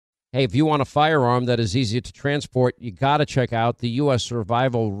Hey, if you want a firearm that is easy to transport, you got to check out the U.S.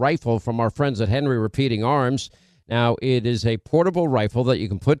 Survival Rifle from our friends at Henry Repeating Arms. Now, it is a portable rifle that you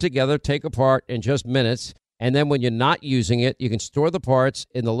can put together, take apart in just minutes. And then when you're not using it, you can store the parts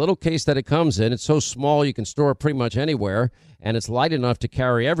in the little case that it comes in. It's so small you can store it pretty much anywhere, and it's light enough to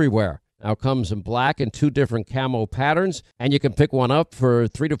carry everywhere. Now, it comes in black and 2 different camo patterns, and you can pick one up for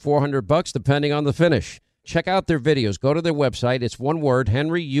 $300 to $400 depending on the finish. Check out their videos. Go to their website. It's one word,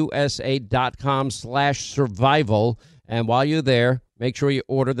 henryusa.com/survival. And while you're there, make sure you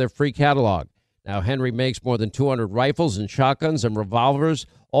order their free catalog. Now, Henry makes more than 200 rifles and shotguns and revolvers,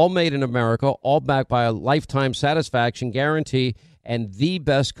 all made in America, all backed by a lifetime satisfaction guarantee and the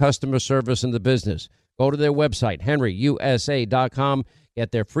best customer service in the business. Go to their website, henryusa.com.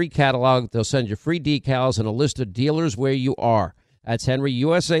 Get their free catalog. They'll send you free decals and a list of dealers where you are. That's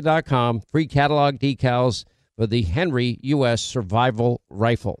henryusa.com. Free catalog decals for the Henry U.S. Survival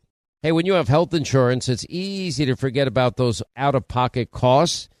Rifle. Hey, when you have health insurance, it's easy to forget about those out-of-pocket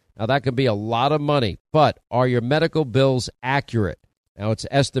costs. Now, that can be a lot of money, but are your medical bills accurate? Now, it's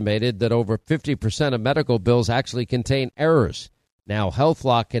estimated that over 50% of medical bills actually contain errors. Now,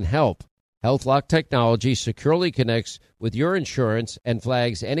 HealthLock can help. HealthLock technology securely connects with your insurance and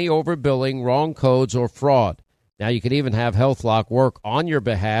flags any overbilling, wrong codes, or fraud. Now, you can even have HealthLock work on your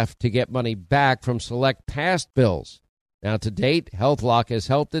behalf to get money back from select past bills. Now, to date, HealthLock has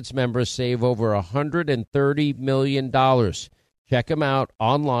helped its members save over $130 million. Check them out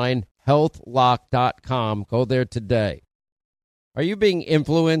online, healthlock.com. Go there today. Are you being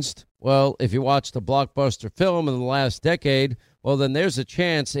influenced? Well, if you watched a blockbuster film in the last decade, well, then there's a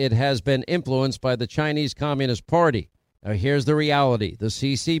chance it has been influenced by the Chinese Communist Party. Now, here's the reality. The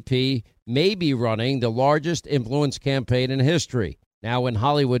CCP may be running the largest influence campaign in history. Now, in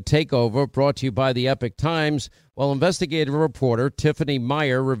Hollywood Takeover, brought to you by the Epic Times, well, investigative reporter Tiffany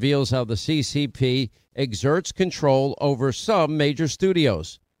Meyer reveals how the CCP exerts control over some major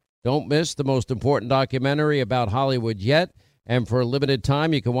studios. Don't miss the most important documentary about Hollywood yet, and for a limited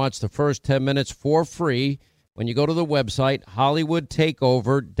time, you can watch the first 10 minutes for free when you go to the website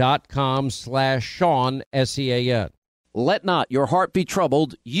hollywoodtakeover.com/Sean, S-E-A-N. Let not your heart be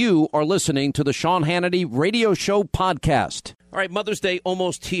troubled. You are listening to the Sean Hannity Radio Show podcast. All right, Mother's Day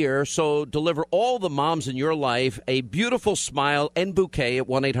almost here, so deliver all the moms in your life a beautiful smile and bouquet at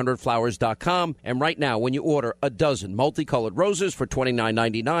 1-800-Flowers.com. And right now, when you order a dozen multicolored roses for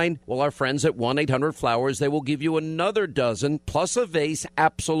 $29.99, well, our friends at 1-800-Flowers, they will give you another dozen plus a vase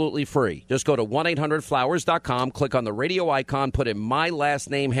absolutely free. Just go to 1-800-Flowers.com, click on the radio icon, put in my last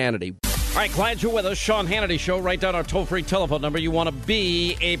name, Hannity. All right, glad you're with us. Sean Hannity Show. Write down our toll-free telephone number. You want to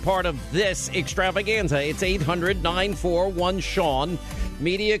be a part of this extravaganza. It's 800-941-SEAN.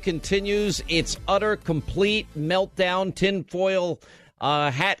 Media continues its utter, complete meltdown, tinfoil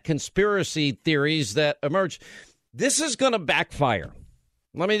hat conspiracy theories that emerge. This is going to backfire.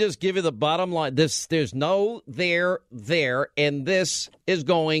 Let me just give you the bottom line. There's no there, and this is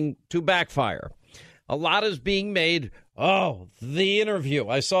going to backfire. A lot is being made. Oh, the interview.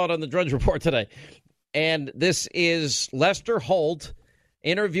 I saw it on the Drudge Report today. And this is Lester Holt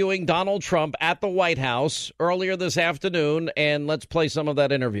interviewing Donald Trump at the White House earlier this afternoon. And let's play some of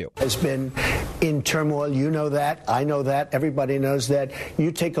that interview. Has been in turmoil. You know that. I know that. Everybody knows that.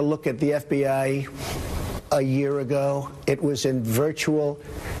 You take a look at the FBI a year ago. It was in virtual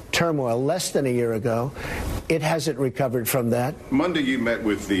turmoil less than a year ago. It hasn't recovered from that. Monday, you met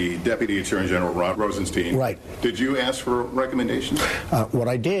with the Deputy Attorney General, Rod Rosenstein. Right. Did you ask for recommendations? What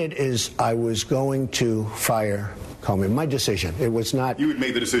I did is I was going to fire Comey. My decision. It was not. You had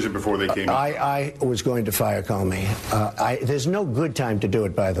made the decision before they came up. I was going to fire Comey. There's no good time to do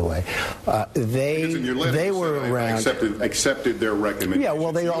it, by the way. They were around. Accepted their recommendation. Yeah,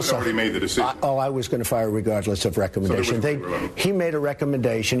 well, they also already made the decision. I was going to fire regardless of recommendation. He made a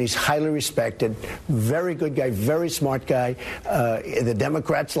recommendation. He's highly respected, very good guy, very smart guy. The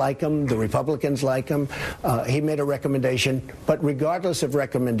Democrats like him. The Republicans like him. He made a recommendation. But regardless of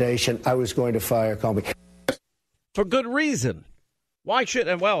recommendation, I was going to fire Comey. For good reason. Why should,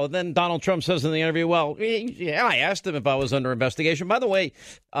 and well, then Donald Trump says in the interview, well, yeah, I asked him if I was under investigation. By the way,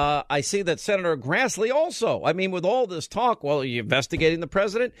 I see that Senator Grassley also, I mean, with all this talk, well, are you investigating the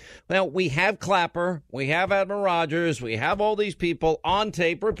president? Well, we have Clapper, we have Admiral Rogers, we have all these people on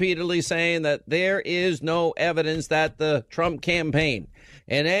tape repeatedly saying that there is no evidence that the Trump campaign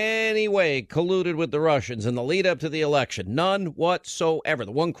in any way colluded with the Russians in the lead up to the election. None whatsoever.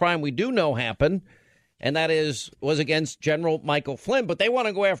 The one crime we do know happened, and that was against General Michael Flynn. But they want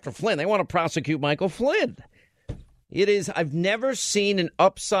to go after Flynn. They want to prosecute Michael Flynn. It is. I've never seen an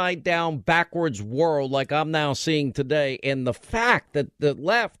upside down, backwards world like I'm now seeing today. And the fact that the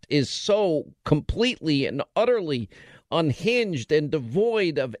left is so completely and utterly unhinged and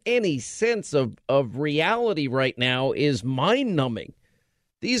devoid of any sense of reality right now is mind numbing.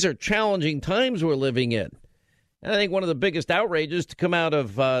 These are challenging times we're living in. And I think one of the biggest outrages to come out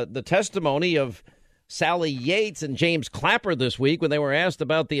of the testimony of Sally Yates and James Clapper this week when they were asked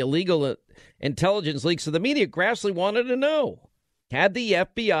about the illegal intelligence leaks to the media. Grassley wanted to know, had the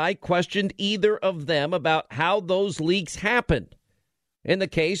FBI questioned either of them about how those leaks happened? In the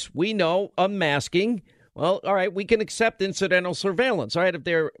case, we know unmasking. Well, all right, we can accept incidental surveillance. All right, if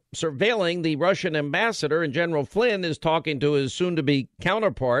they're surveilling the Russian ambassador and General Flynn is talking to his soon-to-be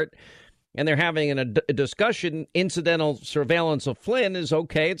counterpart, and they're having a discussion, incidental surveillance of Flynn is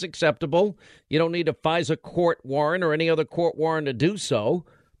okay. It's acceptable. You don't need a FISA court warrant or any other court warrant to do so.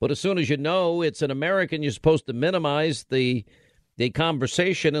 But as soon as you know it's an American, you're supposed to minimize the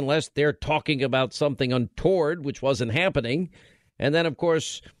conversation unless they're talking about something untoward, which wasn't happening. And then, of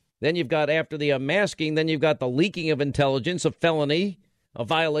course, then you've got, after the unmasking, then you've got the leaking of intelligence, a felony, a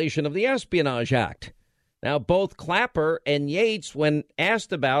violation of the Espionage Act. Now, both Clapper and Yates, when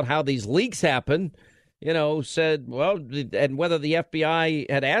asked about how these leaks happen, said, well, and whether the FBI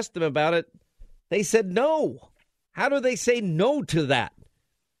had asked them about it, they said no. How do they say no to that?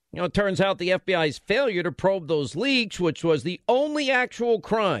 It turns out the FBI's failure to probe those leaks, which was the only actual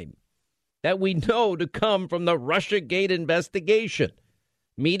crime that we know to come from the Russiagate investigation.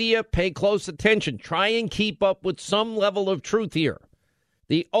 Media, pay close attention. Try and keep up with some level of truth here.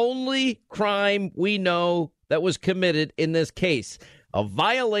 The only crime we know that was committed in this case, a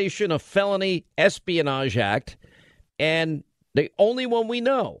violation of felony Espionage Act, and the only one we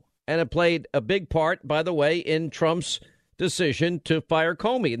know. And it played a big part, by the way, in Trump's decision to fire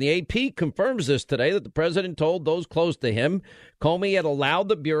Comey. And the AP confirms this today, that the president told those close to him Comey had allowed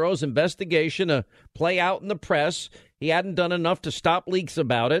the Bureau's investigation to play out in the press. He hadn't done enough to stop leaks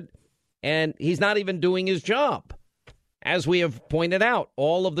about it, and he's not even doing his job. As we have pointed out,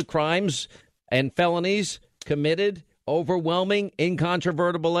 all of the crimes and felonies committed, overwhelming,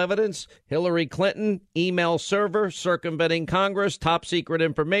 incontrovertible evidence, Hillary Clinton, email server, circumventing Congress, top secret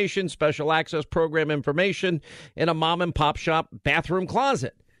information, special access program information in a mom and pop shop bathroom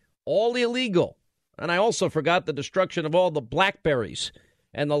closet. All illegal. And I also forgot the destruction of all the BlackBerries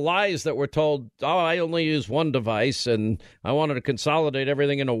and the lies that were told, I only use one device and I wanted to consolidate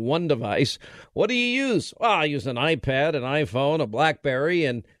everything into one device. What do you use? Well, I use an iPad, an iPhone, a BlackBerry,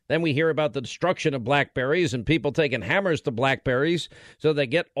 and then we hear about the destruction of BlackBerries and people taking hammers to BlackBerries so they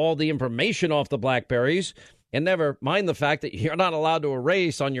get all the information off the BlackBerries, and never mind the fact that you're not allowed to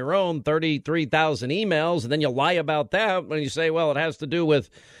erase on your own 33,000 emails, and then you lie about that when you say, well, it has to do with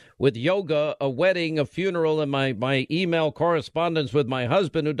yoga, a wedding, a funeral, and my email correspondence with my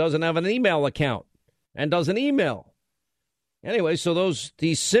husband who doesn't have an email account and doesn't email. Anyway, so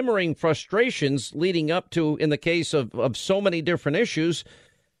these simmering frustrations leading up to, in the case of so many different issues,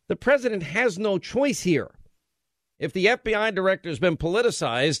 the president has no choice here. If the FBI director has been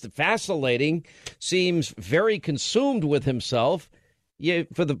politicized, vacillating, seems very consumed with himself,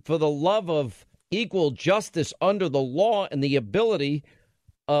 for the love of equal justice under the law and the ability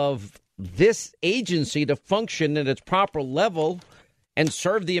of this agency to function at its proper level and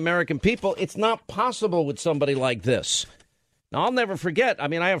serve the American people, it's not possible with somebody like this. Now, I'll never forget. I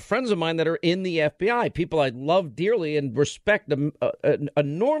mean, I have friends of mine that are in the FBI, people I love dearly and respect them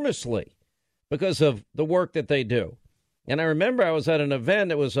enormously because of the work that they do. And I remember I was at an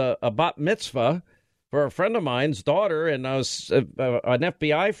event. It was a bat mitzvah for a friend of mine's daughter, and I was an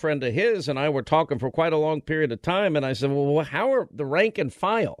FBI friend of his, and I were talking for quite a long period of time. And I said, well, how are the rank and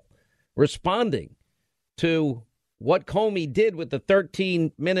file responding to what Comey did with the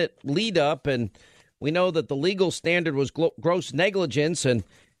 13-minute lead up? And we know that the legal standard was gross negligence. And,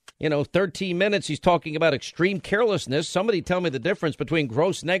 13 minutes, he's talking about extreme carelessness. Somebody tell me the difference between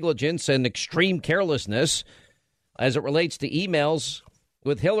gross negligence and extreme carelessness as it relates to emails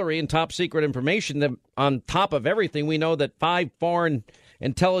with Hillary and top secret information. That on top of everything, we know that 5 foreign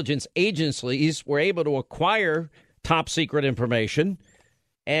intelligence agencies were able to acquire top secret information,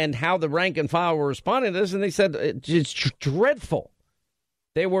 and how the rank and file were responding to this. And they said it's dreadful.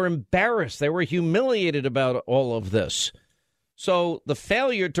 They were embarrassed. They were humiliated about all of this. So the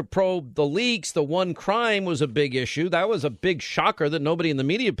failure to probe the leaks, the one crime, was a big issue. That was a big shocker that nobody in the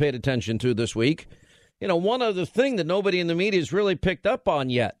media paid attention to this week. One other thing that nobody in the media has really picked up on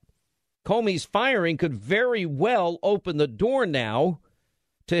yet. Comey's firing could very well open the door now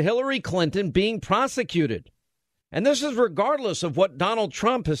to Hillary Clinton being prosecuted. And this is regardless of what Donald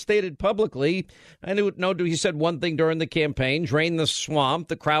Trump has stated publicly. I know he said one thing during the campaign, drain the swamp,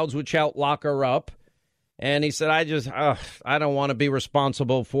 the crowds would shout, lock her up. And he said, I don't want to be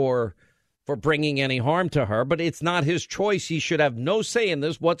responsible for bringing any harm to her. But it's not his choice. He should have no say in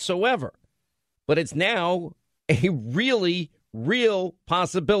this whatsoever. But it's now a really real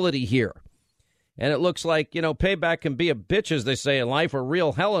possibility here. And it looks like, payback can be a bitch, as they say in life, or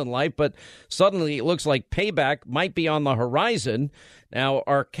real hell in life. But suddenly it looks like payback might be on the horizon. Now,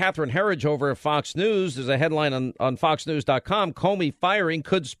 our Catherine Herridge over at Fox News, there's a headline on foxnews.com, Comey firing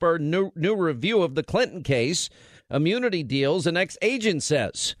could spur new review of the Clinton case, immunity deals, an ex-agent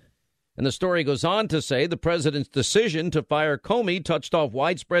says. And the story goes on to say the president's decision to fire Comey touched off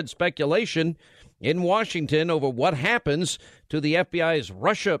widespread speculation in Washington over what happens to the FBI's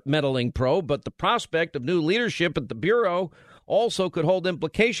Russia meddling probe, but the prospect of new leadership at the Bureau also could hold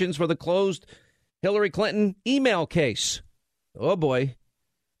implications for the closed Hillary Clinton email case. Oh, boy.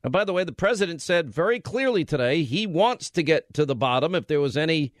 And by the way, the president said very clearly today he wants to get to the bottom if there was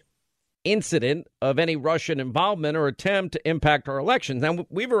any incident of any Russian involvement or attempt to impact our elections. Now,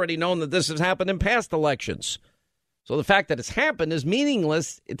 we've already known that this has happened in past elections. So the fact that it's happened is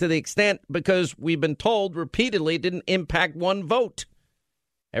meaningless to the extent because we've been told repeatedly it didn't impact one vote.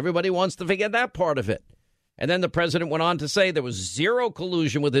 Everybody wants to forget that part of it. And then the president went on to say there was zero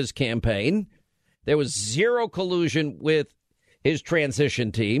collusion with his campaign. There was zero collusion with his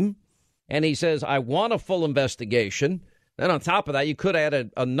transition team. And he says, I want a full investigation. Then on top of that, you could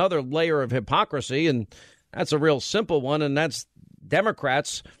add another layer of hypocrisy. And that's a real simple one. And that's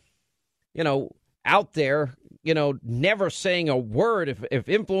Democrats, out there, never saying a word. If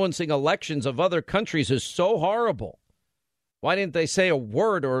influencing elections of other countries is so horrible, why didn't they say a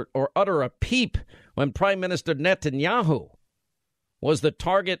word or utter a peep when Prime Minister Netanyahu was the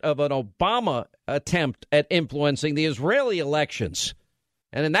target of an Obama attempt at influencing the Israeli elections?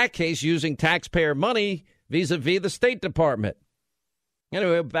 And in that case, using taxpayer money vis-a-vis the State Department.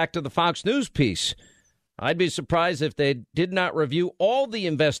 Anyway, back to the Fox News piece. I'd be surprised if they did not review all the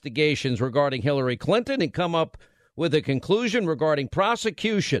investigations regarding Hillary Clinton and come up with a conclusion regarding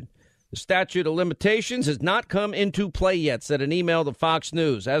prosecution. The statute of limitations has not come into play yet, said an email to Fox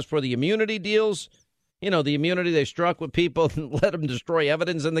News. As for the immunity deals, the immunity they struck with people and let them destroy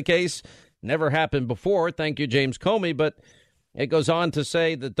evidence in the case, never happened before. Thank you, James Comey. But it goes on to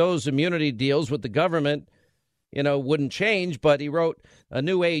say that those immunity deals with the government wouldn't change, but he wrote a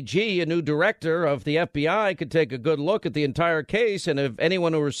new AG, a new director of the FBI could take a good look at the entire case. And if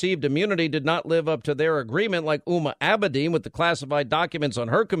anyone who received immunity did not live up to their agreement, like Uma Abedin with the classified documents on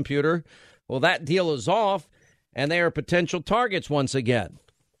her computer, well, that deal is off and they are potential targets once again.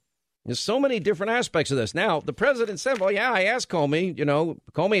 There's so many different aspects of this. Now, the president said, well, yeah, I asked Comey,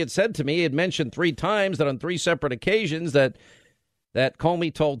 Comey had said to me, he had mentioned 3 times that on 3 separate occasions that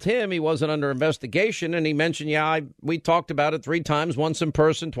Comey told him he wasn't under investigation. And he mentioned, we talked about it 3 times, once in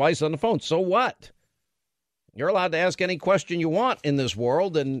person, twice on the phone. So what? You're allowed to ask any question you want in this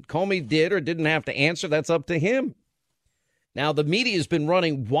world. And Comey did or didn't have to answer. That's up to him. Now, the media has been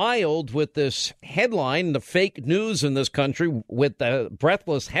running wild with this headline, the fake news in this country, with the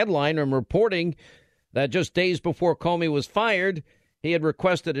breathless headline and reporting that just days before Comey was fired, he had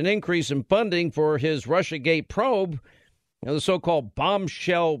requested an increase in funding for his Russiagate probe. Now, the so-called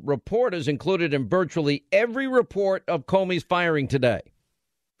bombshell report is included in virtually every report of Comey's firing today,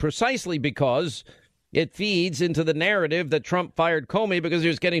 precisely because it feeds into the narrative that Trump fired Comey because he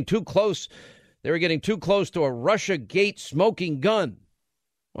was getting too close. They were getting too close to a Russiagate smoking gun.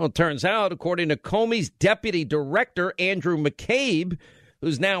 Well, it turns out, according to Comey's deputy director, Andrew McCabe,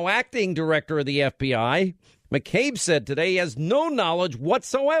 who's now acting director of the FBI, McCabe said today he has no knowledge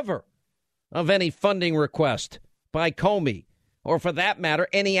whatsoever of any funding request by Comey, or for that matter,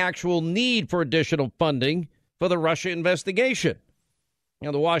 any actual need for additional funding for the Russia investigation.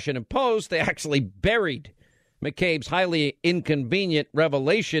 Now, the Washington Post, they actually buried McCabe's highly inconvenient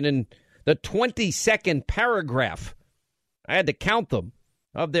revelation in the 22nd paragraph, I had to count them,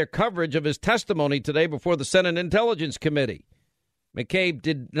 of their coverage of his testimony today before the Senate Intelligence Committee. McCabe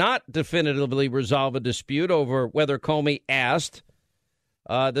did not definitively resolve a dispute over whether Comey asked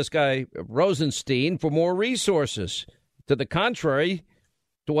this guy Rosenstein for more resources. To the contrary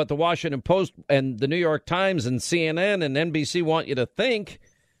to what the Washington Post and the New York Times and CNN and NBC want you to think,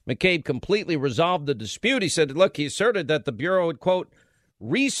 McCabe completely resolved the dispute. He said, look, he asserted that the Bureau had, quote,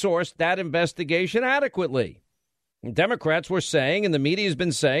 resourced that investigation adequately. And Democrats were saying, and the media has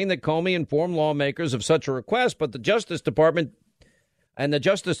been saying, that Comey informed lawmakers of such a request, but the Justice Department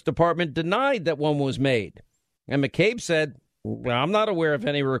denied that one was made. And McCabe said, well, I'm not aware of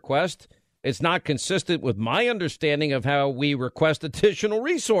any request. It's not consistent with my understanding of how we request additional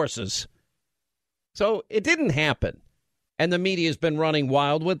resources. So it didn't happen. And the media's been running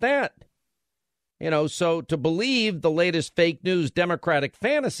wild with that. So to believe the latest fake news Democratic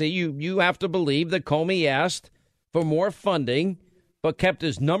fantasy, you have to believe that Comey asked for more funding, but kept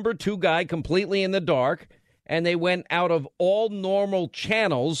his number 2 guy completely in the dark, and they went out of all normal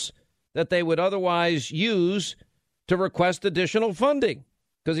channels that they would otherwise use to request additional funding,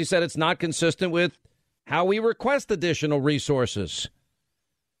 because he said it's not consistent with how we request additional resources.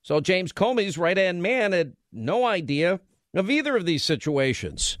 So James Comey's right-hand man had no idea of either of these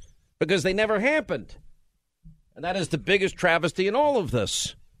situations because they never happened. And that is the biggest travesty in all of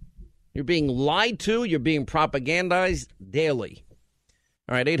this. You're being lied to. You're being propagandized daily.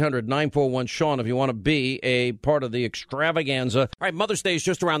 All right, 800-941-SEAN if you want to be a part of the extravaganza. All right, Mother's Day is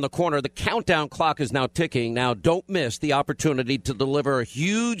just around the corner. The countdown clock is now ticking. Now, don't miss the opportunity to deliver a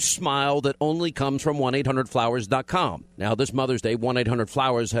huge smile that only comes from 1-800-Flowers.com. Now, this Mother's Day,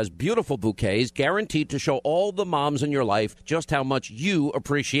 1-800-Flowers has beautiful bouquets guaranteed to show all the moms in your life just how much you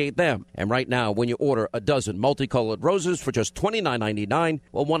appreciate them. And right now, when you order a dozen multicolored roses for just $29.99,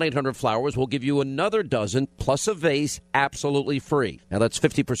 well, 1-800-Flowers will give you another dozen plus a vase absolutely free. Now, that's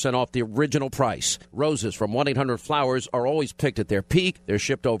 50% off the original price. Roses from 1-800-Flowers are always picked at their peak. They're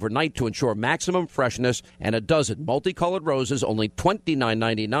shipped overnight to ensure maximum freshness, and a dozen multicolored roses, only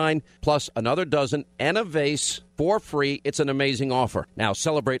 $29.99, plus another dozen and a vase for free. It's an amazing offer. Now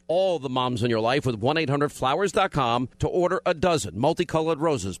celebrate all the moms in your life with 1-800-Flowers.com to order a dozen multicolored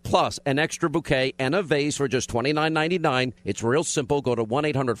roses, plus an extra bouquet and a vase for just $29.99. It's real simple. Go to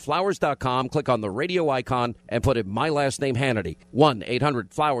 1-800-Flowers.com, click on the radio icon, and put in my last name, Hannity.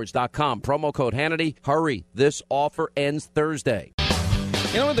 1-800-Flowers.com, promo code Hannity. Hurry, this offer ends Thursday.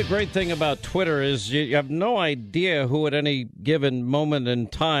 You know what the great thing about Twitter is? You have no idea who at any given moment in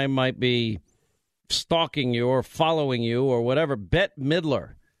time might be stalking you or following you or whatever. Bette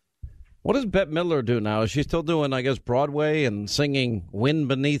Midler. What does Bette Midler do now? Is she still doing, I guess, Broadway and singing Wind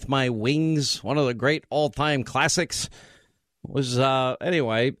Beneath My Wings, one of the great all-time classics? She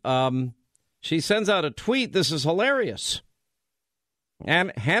sends out a tweet. This is hilarious.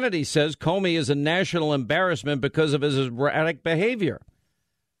 And Hannity says Comey is a national embarrassment because of his erratic behavior.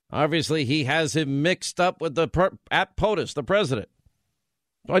 Obviously, he has him mixed up with at POTUS, the president.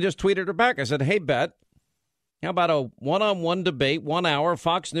 So I just tweeted her back. I said, hey, Bette, how about a one-on-one debate, 1 hour,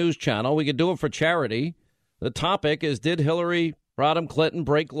 Fox News channel? We could do it for charity. The topic is, did Hillary Rodham Clinton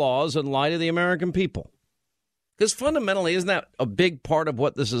break laws and lie to the American people? Because fundamentally, isn't that a big part of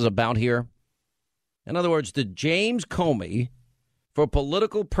what this is about here? In other words, did James Comey, for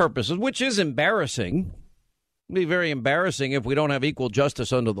political purposes, which is embarrassing, it'd be very embarrassing if we don't have equal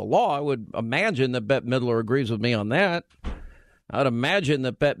justice under the law. I would imagine that Bette Midler agrees with me on that. I'd imagine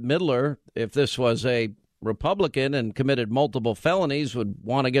that Bette Midler, if this was a Republican and committed multiple felonies, would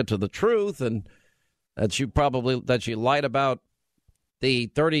want to get to the truth, and that she lied about the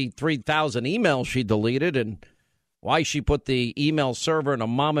 33,000 emails she deleted and why she put the email server in a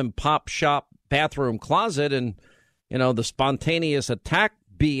mom and pop shop bathroom closet, and the spontaneous attack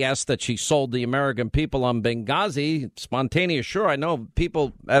BS that she sold the American people on Benghazi. Spontaneous, sure, I know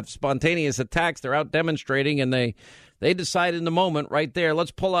people have spontaneous attacks. They're out demonstrating, and they decide in the moment right there,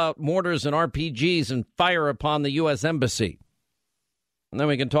 let's pull out mortars and RPGs and fire upon the U.S. Embassy. And then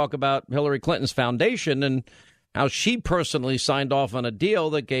we can talk about Hillary Clinton's foundation and how she personally signed off on a deal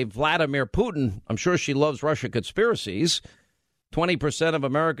that gave Vladimir Putin, I'm sure she loves Russia conspiracies, 20% of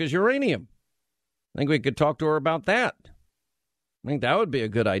America's uranium. I think we could talk to her about that. I think that would be a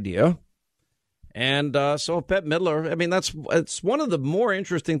good idea. And so Bette Midler, it's one of the more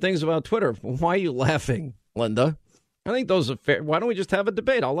interesting things about Twitter. Why are you laughing, Linda? I think those are fair. Why don't we just have a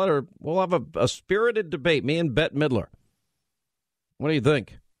debate? We'll have a spirited debate, me and Bette Midler. What do you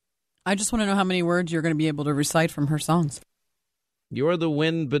think? I just want to know how many words you're going to be able to recite from her songs. You're the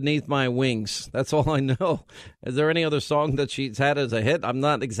wind beneath my wings. That's all I know. Is there any other song that she's had as a hit? I'm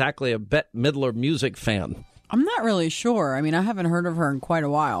not exactly a Bette Midler music fan. I'm not really sure. I haven't heard of her in quite a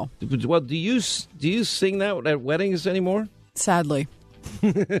while. Well, do you sing that at weddings anymore? Sadly.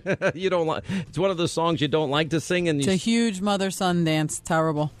 You don't like? It's one of the songs you don't like to sing, and it's a huge mother-son dance.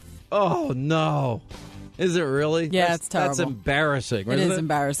 Terrible. Oh no! Is it really? Yeah, it's terrible. That's embarrassing. It is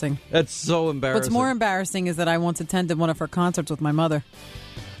embarrassing. That's so embarrassing. What's more embarrassing is that I once attended one of her concerts with my mother.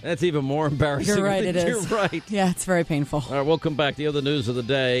 That's even more embarrassing. You're right, it is. You're right. Yeah, it's very painful. All right, we'll come back to the other news of the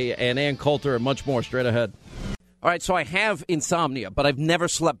day, and Ann Coulter and much more straight ahead. All right, so I have insomnia, but I've never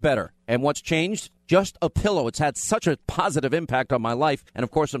slept better. And what's changed? Just a pillow. It's had such a positive impact on my life. And,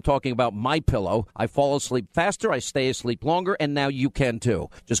 of course, I'm talking about MyPillow. I fall asleep faster, I stay asleep longer, and now you can, too.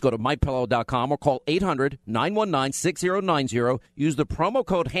 Just go to MyPillow.com or call 800-919-6090. Use the promo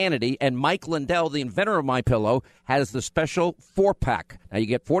code Hannity, and Mike Lindell, the inventor of MyPillow, has the special 4-pack. Now, you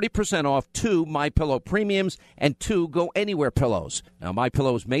get 40% off 2 MyPillow Premiums and 2 Go Anywhere pillows. Now,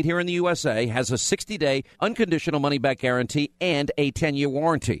 MyPillow is made here in the USA, has a 60-day unconditional money-back guarantee, and a 10-year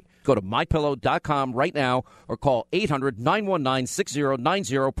warranty. Go to MyPillow.com right now or call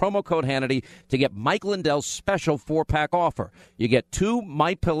 800-919-6090, promo code Hannity, to get Mike Lindell's special 4-pack offer. You get 2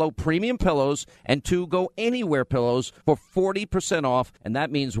 MyPillow premium pillows and 2 Go Anywhere pillows for 40% off, and that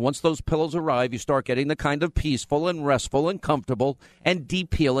means once those pillows arrive, you start getting the kind of peaceful and restful and comfortable and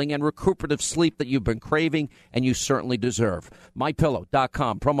deep healing and recuperative sleep that you've been craving and you certainly deserve.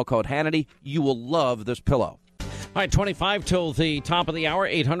 MyPillow.com, promo code Hannity. You will love this pillow. All right, 25 till the top of the hour,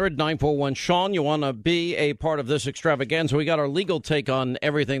 800-941-SEAN. You want to be a part of this extravaganza. We got our legal take on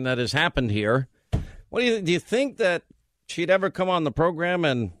everything that has happened here. What do you think that she'd ever come on the program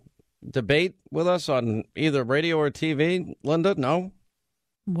and debate with us on either radio or TV, Linda? No?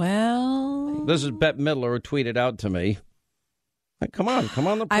 Well, this is Bette Midler who tweeted out to me. Come on the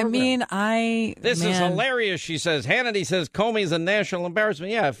program. I mean, This is hilarious, she says. Hannity says Comey's a national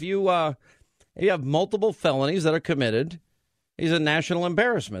embarrassment. Yeah, if you have multiple felonies that are committed, he's a national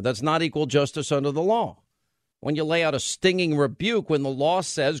embarrassment. That's not equal justice under the law. When you lay out a stinging rebuke when the law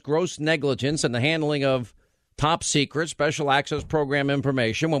says gross negligence in the handling of top secret special access program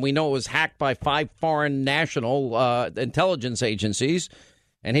information, when we know it was hacked by 5 foreign national intelligence agencies,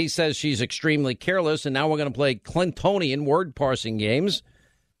 and he says she's extremely careless, and now we're going to play Clintonian word parsing games.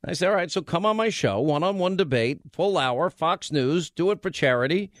 I say, all right, so come on my show, one-on-one debate, full hour, Fox News, do it for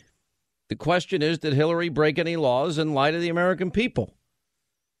charity. The question is, did Hillary break any laws and lie to the American people?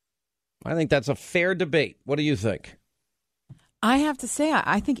 I think that's a fair debate. What do you think? I have to say,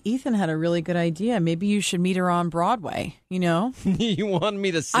 I think Ethan had a really good idea. Maybe you should meet her on Broadway, you know? You want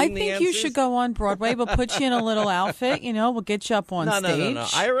me to sing the answers? I think you should go on Broadway. We'll put you in a little outfit, you know? We'll get you up on stage. No.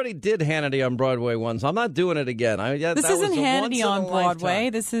 I already did Hannity on Broadway once. I'm not doing it again. This isn't Hannity on Broadway.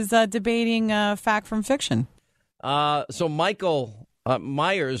 This is debating fact from fiction. So Michael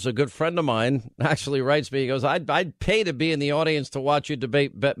Myers, a good friend of mine, actually writes me. He goes, I'd pay to be in the audience to watch you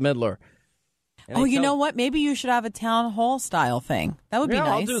debate Bette Midler. And you know what? Maybe you should have a town hall style thing. That would be nice.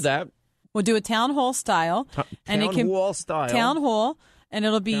 I'll do that. We'll do a town hall style. Town hall. And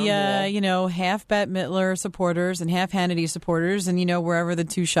it'll be, half Bette Midler supporters and half Hannity supporters, and, wherever the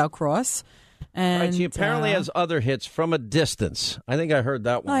two shall cross. And right, she apparently has other hits, From a Distance. I think I heard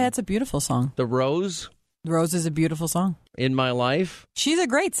that one. Oh, that's a beautiful song. The Rose. The Rose is a beautiful song. In My Life. She's a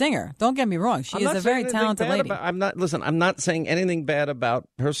great singer. Don't get me wrong. She is a very talented lady. I'm not saying anything bad about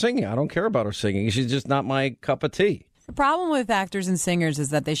her singing. I don't care about her singing. She's just not my cup of tea. The problem with actors and singers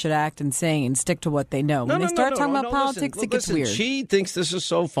is that they should act and sing and stick to what they know. When they start talking about politics, it gets weird. She thinks this is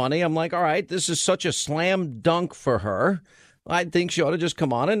so funny. I'm like, all right, this is such a slam dunk for her. I think she ought to just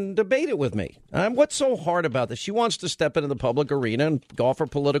come on and debate it with me. What's so hard about this? She wants to step into the public arena and offer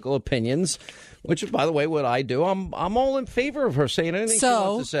political opinions, which is, by the way, what I do. I'm all in favor of her saying anything she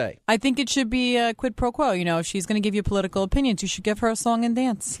wants to say. I think it should be a quid pro quo. If she's going to give you political opinions, you should give her a song and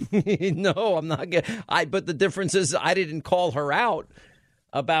dance. No, I'm not. But the difference is I didn't call her out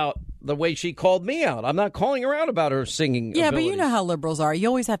about the way she called me out. I'm not calling her out about her singing Yeah, abilities. But you know how liberals are. You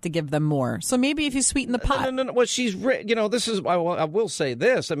always have to give them more. So maybe if you sweeten the pot. No. Well, she's, this is, I will say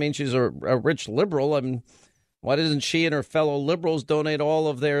this. I mean, she's a rich liberal. I mean, why doesn't she and her fellow liberals donate all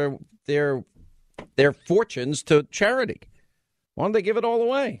of their fortunes to charity? Why don't they give it all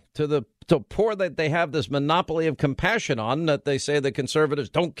away to poor that they have this monopoly of compassion on that they say the conservatives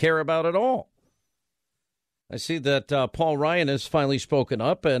don't care about at all? I see that Paul Ryan has finally spoken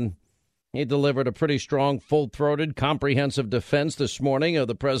up, and he delivered a pretty strong, full-throated, comprehensive defense this morning of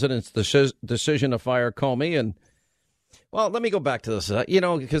the president's decision to fire Comey. And, well, let me go back to this,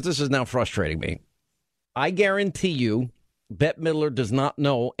 because this is now frustrating me. I guarantee you Bette Midler does not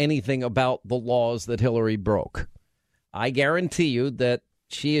know anything about the laws that Hillary broke. I guarantee you that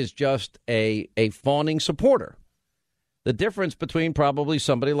she is just a fawning supporter. The difference between probably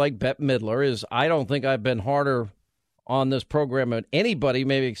somebody like Bette Midler is I don't think I've been harder on this program than anybody,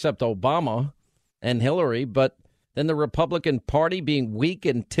 maybe except Obama and Hillary, but then the Republican Party being weak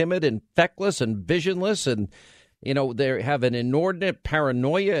and timid and feckless and visionless, and, they have an inordinate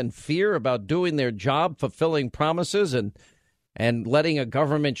paranoia and fear about doing their job, fulfilling promises, and letting a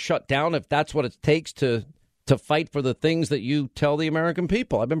government shut down if that's what it takes to fight for the things that you tell the American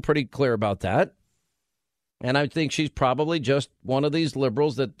people. I've been pretty clear about that. And I think she's probably just one of these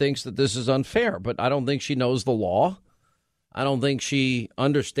liberals that thinks that this is unfair. But I don't think she knows the law. I don't think she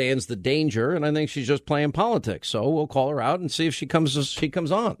understands the danger. And I think she's just playing politics. So we'll call her out and see if she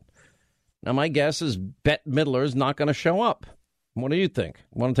comes on. Now, my guess is Bette Midler is not going to show up. What do you think?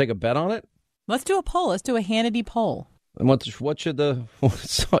 Want to take a bet on it? Let's do a poll. Let's do a Hannity poll. And what should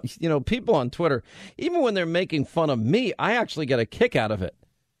people on Twitter, even when they're making fun of me, I actually get a kick out of it.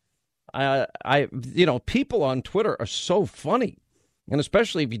 People on Twitter are so funny. And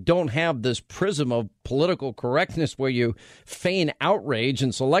especially if you don't have this prism of political correctness where you feign outrage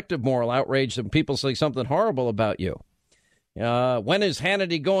and selective moral outrage and people say something horrible about you. When is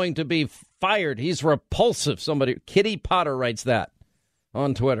Hannity going to be fired? He's repulsive. Kitty Potter writes that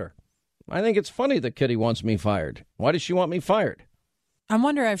on Twitter. I think it's funny that Kitty wants me fired. Why does she want me fired? I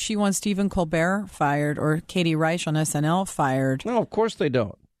wonder if she wants Stephen Colbert fired or Katie Reich on SNL fired. No, of course they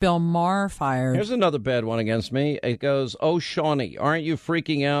don't. Bill Maher fired. Here's another bad one against me. It goes, "Oh, Shawnee, aren't you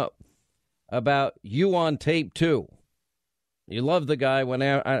freaking out about you on tape, too? You love the guy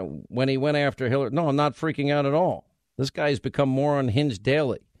when he went after Hillary." No, I'm not freaking out at all. This guy's become more unhinged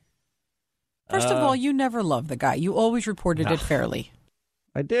daily. First of all, you never loved the guy. You always reported it fairly.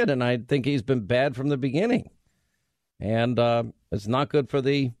 I did, and I think he's been bad from the beginning. And it's not good for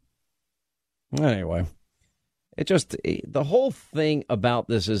the... Anyway, the whole thing about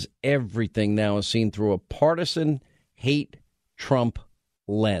this is everything now is seen through a partisan hate Trump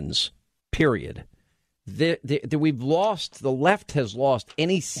lens, period. The left has lost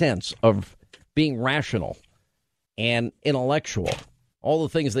any sense of being rational and intellectual, all the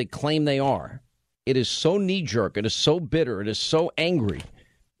things they claim they are. It is so knee-jerk, it is so bitter, it is so angry,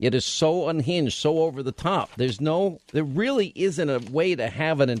 it is so unhinged, so over the top. There really isn't a way to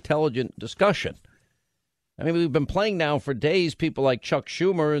have an intelligent discussion. I mean, we've been playing now for days people like Chuck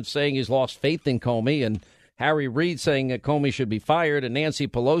Schumer saying he's lost faith in Comey, and Harry Reid saying that Comey should be fired, and Nancy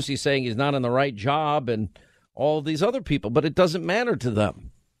Pelosi saying he's not in the right job, and all these other people. But it doesn't matter to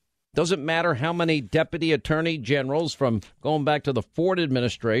them. Doesn't matter how many deputy attorney generals from going back to the Ford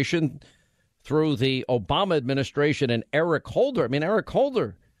administration through the Obama administration and Eric Holder. I mean, Eric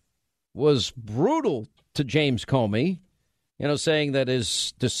Holder was brutal to James Comey, saying that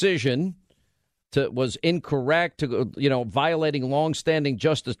his decision was incorrect, violating longstanding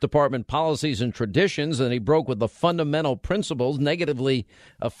Justice Department policies and traditions, and he broke with the fundamental principles, negatively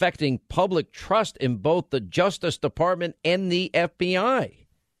affecting public trust in both the Justice Department and the FBI.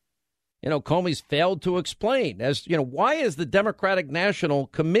 Comey's failed to explain why is the Democratic National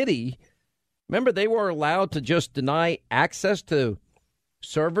Committee, remember they were allowed to just deny access to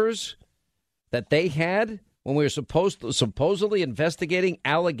servers that they had when we were supposedly investigating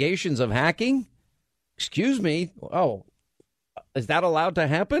allegations of hacking? Excuse me. Oh, is that allowed to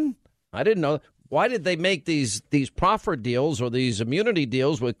happen? I didn't know. Why did they make these proffer deals or these immunity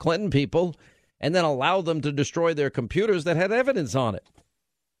deals with Clinton people and then allow them to destroy their computers that had evidence on it?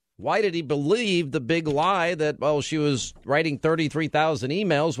 Why did he believe the big lie that, she was writing 33,000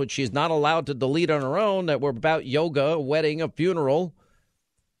 emails, which she's not allowed to delete on her own, that were about yoga, a wedding, a funeral,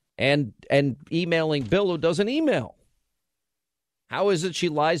 and emailing Bill who doesn't email? How is it she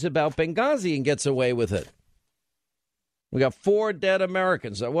lies about Benghazi and gets away with it? We got 4 dead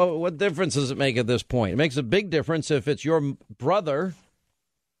Americans. What difference does it make at this point? It makes a big difference if it's your brother,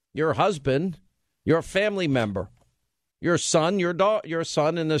 your husband, your family member. Your son, your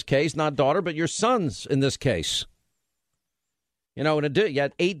son in this case, not daughter, but your sons in this case. You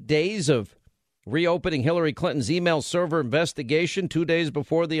had 8 days of reopening Hillary Clinton's email server investigation 2 days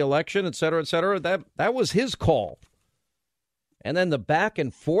before the election, et cetera, et cetera. That was his call. And then the back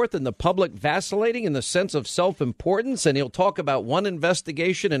and forth and the public vacillating in the sense of self-importance. And he'll talk about one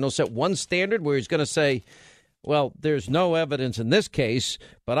investigation and he'll set one standard where he's going to say, well, there's no evidence in this case,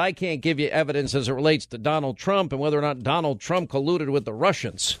 but I can't give you evidence as it relates to Donald Trump and whether or not Donald Trump colluded with the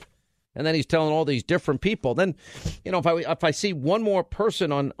Russians. And then he's telling all these different people. Then, if I see one more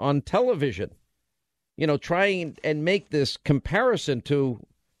person on television, trying and make this comparison to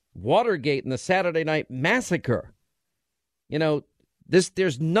Watergate and the Saturday Night Massacre,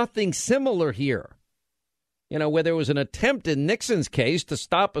 there's nothing similar here. Where there was an attempt in Nixon's case to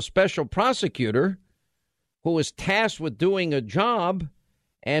stop a special prosecutor who was tasked with doing a job,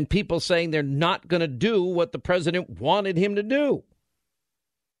 and people saying they're not going to do what the president wanted him to do.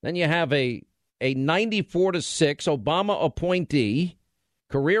 Then you have a 94-6 Obama appointee,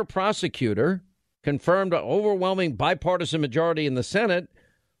 career prosecutor, confirmed an overwhelming bipartisan majority in the Senate,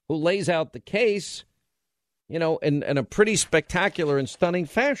 who lays out the case, in a pretty spectacular and stunning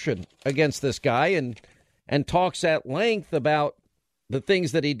fashion against this guy, and talks at length about the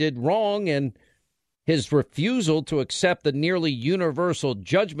things that he did wrong and his refusal to accept the nearly universal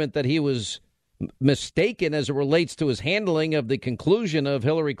judgment that he was mistaken as it relates to his handling of the conclusion of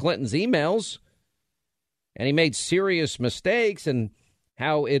Hillary Clinton's emails. And he made serious mistakes, and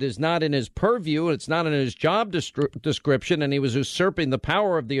how it is not in his purview, it's not in his job description, and he was usurping the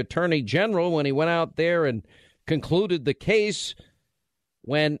power of the attorney general when he went out there and concluded the case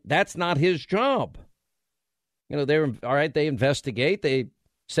when that's not his job. You know, they're all right. They investigate. They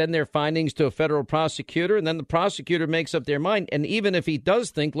send their findings to a federal prosecutor, and then the prosecutor makes up their mind. And even if he does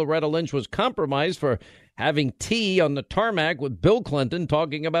think Loretta Lynch was compromised for having tea on the tarmac with Bill Clinton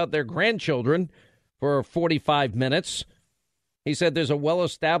talking about their grandchildren for 45 minutes, he said there's a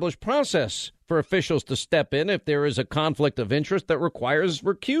well-established process for officials to step in if there is a conflict of interest that requires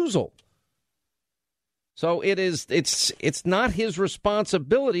recusal. So it's not his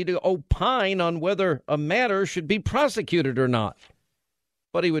responsibility to opine on whether a matter should be prosecuted or not.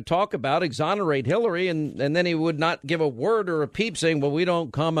 But he would talk about exonerate Hillary, and then he would not give a word or a peep saying, well, we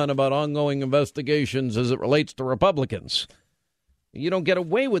don't comment about ongoing investigations as it relates to Republicans. You don't get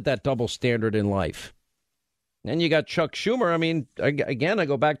away with that double standard in life. And you got Chuck Schumer. I mean, again, I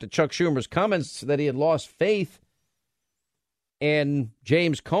go back to Chuck Schumer's comments that he had lost faith in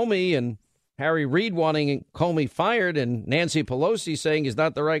James Comey and Harry Reid wanting Comey fired and Nancy Pelosi saying he's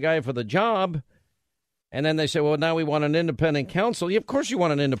not the right guy for the job. And then they say, well, now we want an independent counsel. Yeah, of course you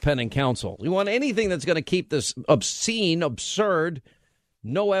want an independent counsel. You want anything that's going to keep this obscene, absurd,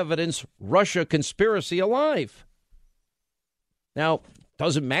 no evidence Russia conspiracy alive. Now,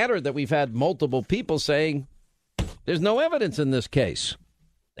 doesn't matter that we've had multiple people saying there's no evidence in this case.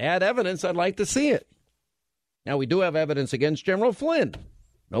 Add evidence, I'd like to see it. Now, we do have evidence against General Flynn.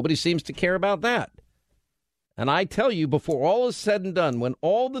 Nobody seems to care about that. And I tell you, before all is said and done, when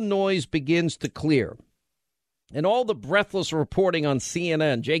all the noise begins to clear and all the breathless reporting on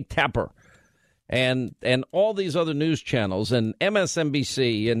CNN, Jake Tapper, and all these other news channels and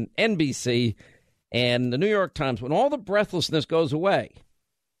MSNBC and NBC and the New York Times, when all the breathlessness goes away,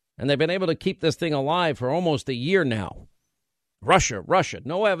 and they've been able to keep this thing alive for almost a year now. Russia,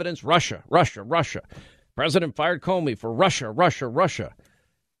 no evidence, Russia. President fired Comey for Russia.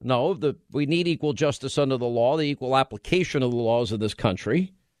 No, we need equal justice under the law, the equal application of the laws of this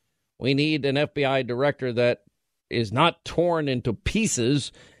country. We need an FBI director that is not torn into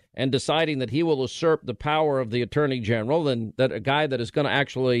pieces and deciding that he will usurp the power of the attorney general, and that a guy that is going to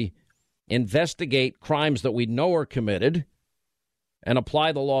actually investigate crimes that we know are committed and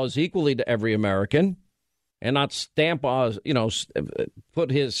apply the laws equally to every American, and not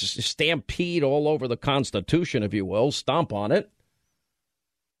put his stampede all over the Constitution, if you will, stomp on it.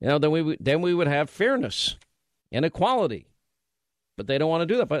 Then we would have fairness and equality. But they don't want to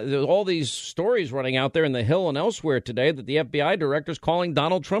do that. But there's all these stories running out there in the Hill and elsewhere today that the FBI director is calling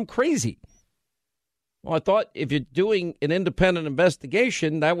Donald Trump crazy. Well, I thought if you're doing an independent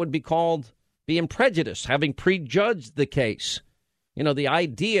investigation, that would be called being prejudiced, having prejudged the case. You know, the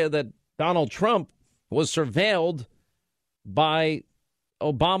idea that Donald Trump was surveilled by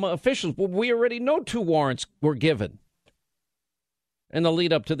Obama officials. Well, we already know 2 warrants were given in the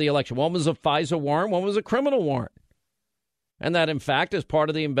lead up to the election. One was a FISA warrant, one was a criminal warrant. And that, in fact, as part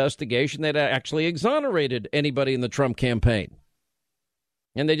of the investigation, they'd actually exonerated anybody in the Trump campaign.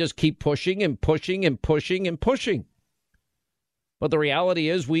 And they just keep pushing and pushing and pushing and pushing. But the reality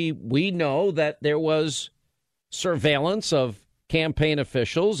is we know that there was surveillance of campaign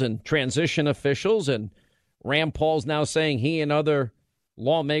officials and transition officials, and Rand Paul's now saying he and other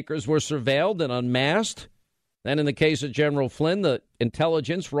lawmakers were surveilled and unmasked. Then in the case of General Flynn, the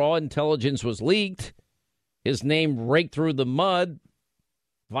intelligence, raw intelligence, was leaked. His name raked through the mud,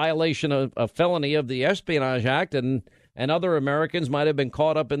 violation of a felony of the Espionage Act, and other Americans might have been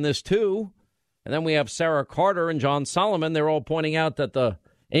caught up in this too. And then we have Sarah Carter and John Solomon. They're all pointing out that the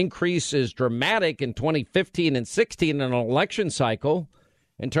increase is dramatic in 2015 and 16 in an election cycle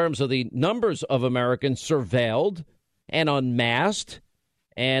in terms of the numbers of Americans surveilled and unmasked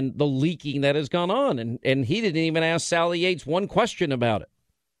and the leaking that has gone on. And he didn't even ask Sally Yates one question about it.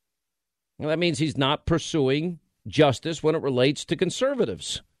 Well, that means he's not pursuing justice when it relates to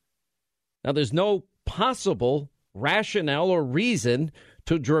conservatives. Now, there's no possible rationale or reason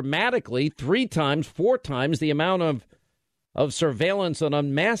to dramatically 3 times, 4 times the amount of surveillance and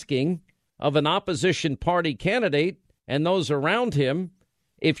unmasking of an opposition party candidate and those around him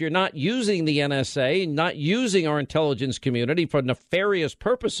if you're not using the NSA, not using our intelligence community for nefarious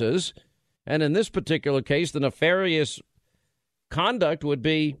purposes. And in this particular case, the nefarious conduct would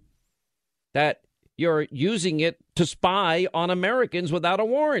be that you're using it to spy on Americans without a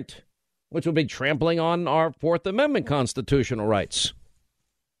warrant, which would be trampling on our Fourth Amendment constitutional rights.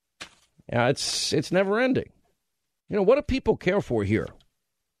 Yeah, it's never ending. What do people care for here?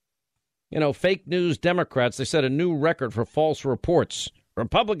 Fake news Democrats, they set a new record for false reports.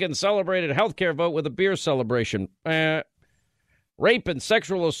 Republicans celebrated health care vote with a beer celebration. Rape and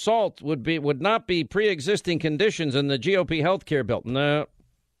sexual assault would not be pre-existing conditions in the GOP health care bill. No.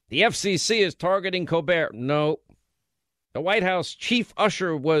 The FCC is targeting Colbert. No. The White House chief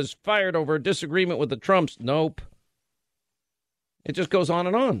usher was fired over a disagreement with the Trumps. Nope. It just goes on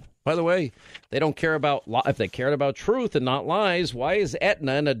and on. By the way, they don't care about, if they cared about truth and not lies, why is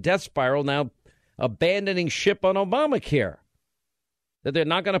Aetna in a death spiral now abandoning ship on Obamacare? That they're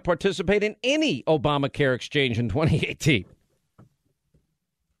not going to participate in any Obamacare exchange in 2018.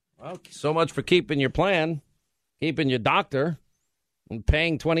 Well, so much for keeping your plan, keeping your doctor, and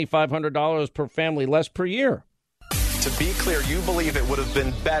paying $2,500 per family less per year. To be clear, you believe it would have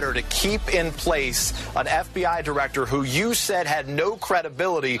been better to keep in place an FBI director who you said had no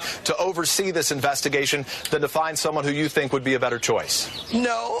credibility to oversee this investigation than to find someone who you think would be a better choice?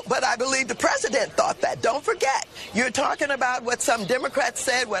 No, but I believe the president thought that. Don't forget, you're talking about what some Democrats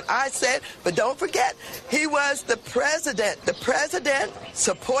said, what I said, but don't forget, he was the president. The president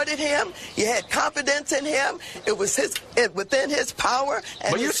supported him. He had confidence in him. It was within his power.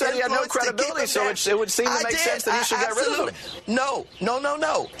 And but you said he had no credibility, so it would seem to make sense that he should get rid of him. No.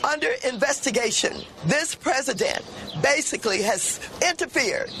 Under investigation, this president basically has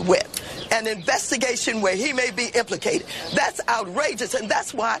interfered with an investigation where he may be implicated. That's outrageous, and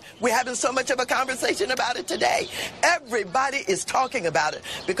that's why we're having so much of a conversation about it today. Everybody is talking about it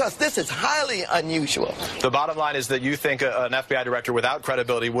because this is highly unusual. The bottom line is that you think an FBI director without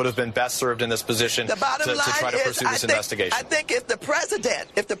credibility would have been best served in this position to try to pursue this investigation. I think if the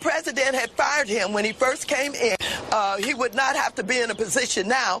president had fired him when he first came in, he would not have to be in a position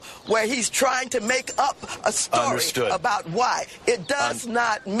now where he's trying to make up a story about why. It does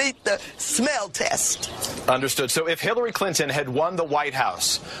not meet the smell test. Understood. So if Hillary Clinton had won the White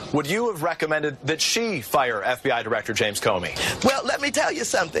House, would you have recommended that she fire FBI Director James Comey? Well, let me tell you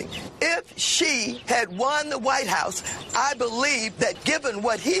something. If she had won the White House, I believe that given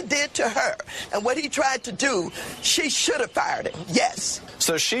what he did to her and what he tried to do, she should have fired him. Yes.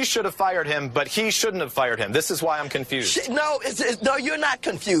 So she should have fired him, but he shouldn't have fired him. This is why I'm confused. No, you're not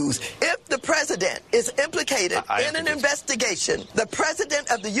confused. If the president is implicated in an investigation, the president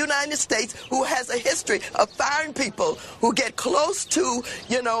of the United States, who has a history of firing people who get close to,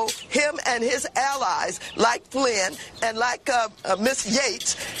 him and his allies, like Flynn and like Miss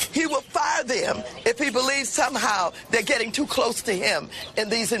Yates, he will fire them if he believes somehow they're getting too close to him in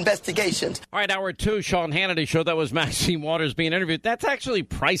these investigations. All right, hour two, Sean Hannity show. That was Maxine Waters being interviewed. That's actually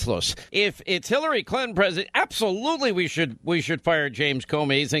priceless. If it's Hillary Clinton president, absolutely we should fire James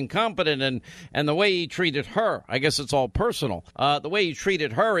Comey. He's incompetent, and the way he treated her, I guess it's all personal. The way he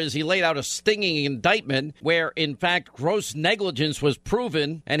treated her is he laid out a stinging indictment where, in fact, gross negligence was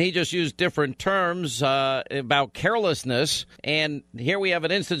proven, and he just used different terms about carelessness. And here we have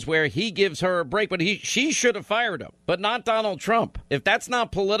an instance where he gives her a break, but she should have fired him, but not Donald Trump. If that's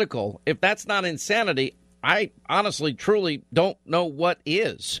not political, if that's not insanity, I honestly, truly don't know what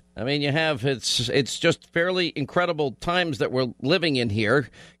is. I mean, it's just fairly incredible times that we're living in here.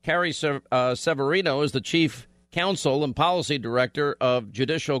 Carrie Severino is the chief counsel and policy director of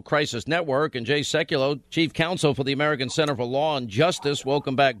Judicial Crisis Network, and Jay Sekulow, chief counsel for the American Center for Law and Justice.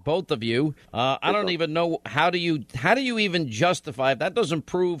 Welcome back, both of you. I don't even know how do you even justify if that doesn't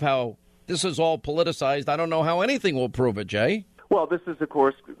prove how this is all politicized. I don't know how anything will prove it, Jay. Well, this is, of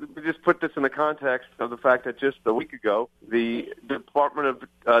course, we just put this in the context of the fact that just a week ago, the Department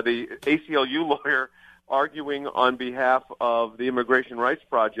of the ACLU lawyer arguing on behalf of the Immigration Rights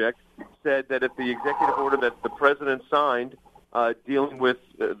Project said that if the executive order that the president signed dealing with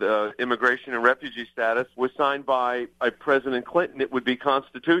the immigration and refugee status was signed by President Clinton, it would be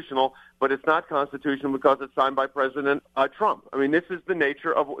constitutional, but it's not constitutional because it's signed by President Trump. I mean, this is the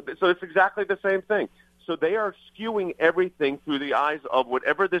nature of – so it's exactly the same thing. So they are skewing everything through the eyes of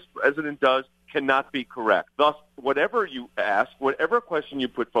whatever this president does cannot be correct. Thus, whatever you ask, whatever question you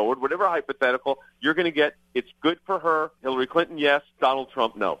put forward, whatever hypothetical, you're going to get it's good for her, Hillary Clinton, yes, Donald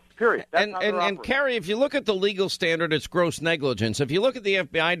Trump, no. Period. And Carrie, if you look at the legal standard, it's gross negligence. If you look at the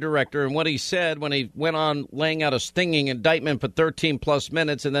FBI director and what he said when he went on laying out a stinging indictment for 13-plus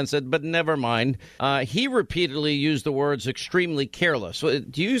minutes and then said, but never mind, he repeatedly used the words extremely careless.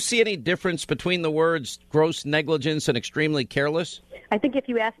 Do you see any difference between the words gross negligence and extremely careless? I think if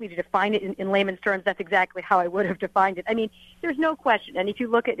you asked me to define it in layman's terms, that's exactly how I would have defined it. I mean, there's no question. And if you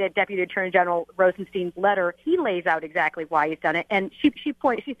look at Deputy Attorney General Rosenstein's letter, he lays out exactly why he's done it. And she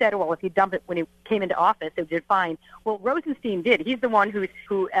said, well, if he dumped it when he came into office, it did fine. Well, Rosenstein did. He's the one who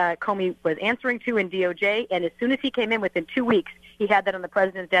Comey was answering to in DOJ. And as soon as he came in, within 2 weeks, he had that on the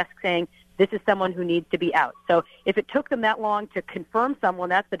president's desk saying, this is someone who needs to be out. So if it took them that long to confirm someone,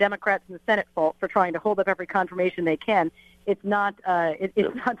 that's the Democrats and the Senate fault for trying to hold up every confirmation they can. It's not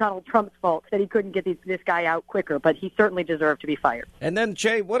not Donald Trump's fault that he couldn't get this guy out quicker, but he certainly deserved to be fired. And then,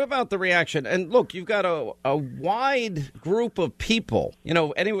 Jay, what about the reaction? And look, you've got a wide group of people,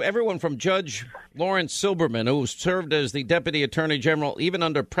 everyone from Judge Lawrence Silberman, who served as the Deputy Attorney General even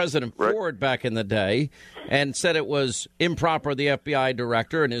under President Ford back in the day, and said it was improper, the FBI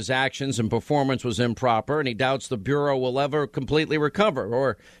director, and his actions and performance was improper, and he doubts the Bureau will ever completely recover.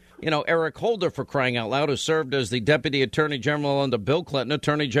 Or Eric Holder, for crying out loud, who served as the Deputy Attorney General under Bill Clinton,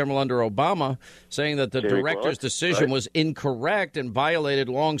 Attorney General under Obama, saying that the director's decision was incorrect and violated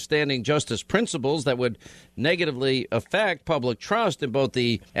longstanding justice principles that would negatively affect public trust in both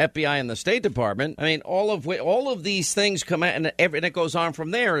the FBI and the State Department. I mean, all of these things come out, and it goes on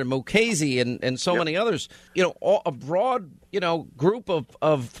from there, and Mukasey and so many others. A broad, group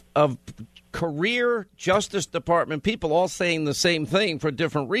of career Justice Department people all saying the same thing for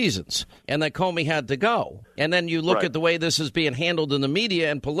different reasons, and that Comey had to go. And then you look at the way this is being handled in the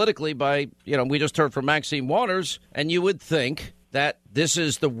media and politically by, we just heard from Maxine Waters, and you would think that this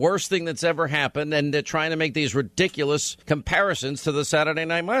is the worst thing that's ever happened, and they're trying to make these ridiculous comparisons to the Saturday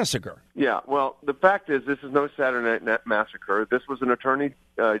Night Massacre. Yeah, well, the fact is this is no Saturday Night Massacre. This was an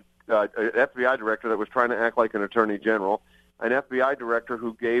FBI director that was trying to act like an attorney general, an FBI director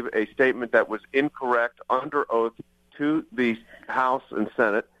who gave a statement that was incorrect under oath to the House and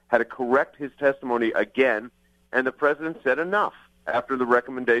Senate, had to correct his testimony again, and the president said enough after the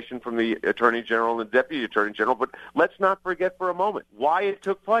recommendation from the Attorney General and the Deputy Attorney General. But let's not forget for a moment why it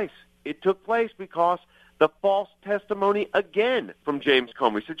took place. It took place because the false testimony again from James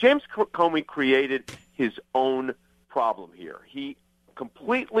Comey. So James Comey created his own problem here. He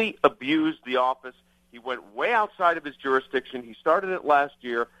completely abused the office. He went way outside of his jurisdiction. He started it last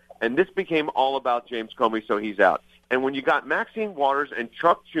year, and this became all about James Comey, so he's out. And when you got Maxine Waters and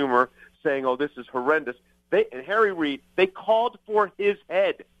Chuck Schumer saying, oh, this is horrendous, and Harry Reid, they called for his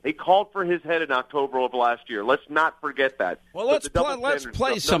head. They called for his head in October of last year. Let's not forget that. Well, let's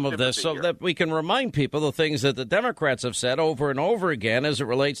play some of this so that we can remind people the things that the Democrats have said over and over again as it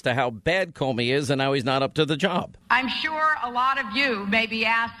relates to how bad Comey is and how he's not up to the job. I'm sure a lot of you may be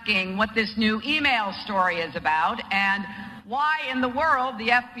asking what this new email story is about and why in the world the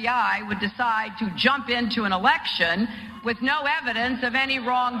FBI would decide to jump into an election with no evidence of any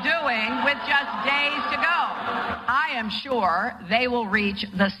wrongdoing with just days to go. I am sure they will reach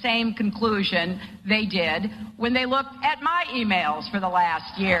the same conclusion they did when they looked at my emails for the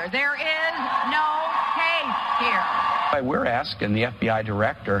last year. There is no case here. We're asking the FBI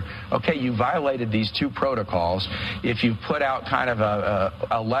director, okay, you violated these two protocols. If you put out kind of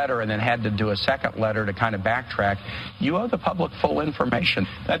a letter and then had to do a second letter to kind of backtrack, you owe the public full information.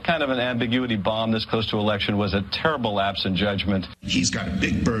 That kind of an ambiguity bomb this close to election was a terrible lapse in judgment. He's got a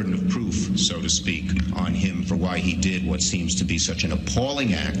big burden of proof, so to speak, on him for why he did what seems to be such an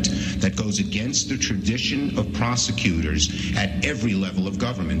appalling act that goes against the tradition of prosecutors at every level of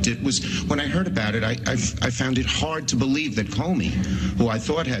government. It was, when I heard about it, I found it hard to believe that Comey, who I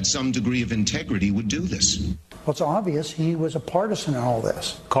thought had some degree of integrity, would do this. Well, it's obvious he was a partisan in all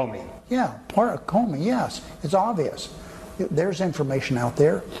this. Comey? Yeah, Comey, yes. It's obvious. There's information out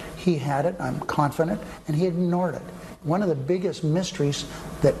there. He had it, I'm confident, and he ignored it. One of the biggest mysteries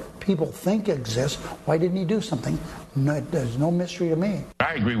that people think exists, why didn't he do something? No, there's no mystery to me.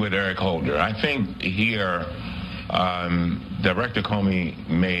 I agree with Eric Holder. I think here Director Comey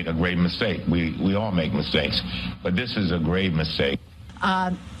made a grave mistake. We all make mistakes, but this is a grave mistake.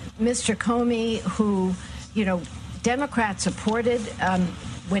 Mr. Comey, who, Democrats supported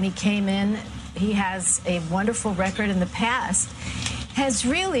when he came in, he has a wonderful record in the past, has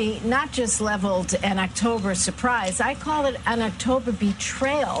really not just leveled an October surprise, I call it an October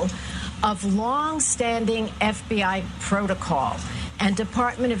betrayal of long-standing FBI protocol and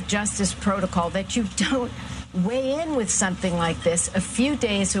Department of Justice protocol that you don't weigh in with something like this a few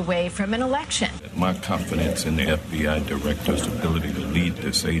days away from an election. My confidence in the FBI director's ability to lead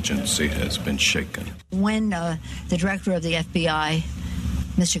this agency has been shaken. When the director of the FBI,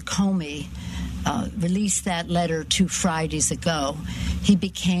 Mr. Comey, released that letter 2 Fridays ago, he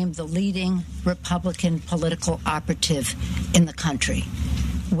became the leading Republican political operative in the country,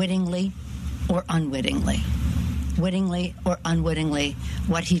 wittingly or unwittingly. wittingly or unwittingly,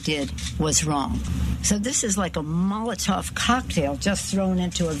 what he did was wrong. So this is like a Molotov cocktail just thrown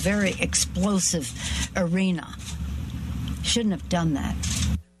into a very explosive arena. Shouldn't have done that.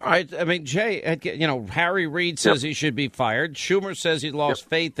 All right. I mean, Jay, Harry Reid says he should be fired. Schumer says he lost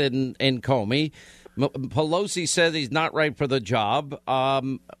faith in Comey. Pelosi says he's not right for the job.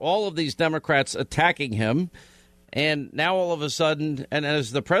 All of these Democrats attacking him. And now all of a sudden, and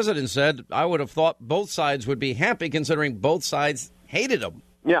as the president said, I would have thought both sides would be happy considering both sides hated him.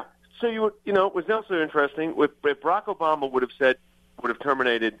 Yeah. So it was also interesting. If Barack Obama would have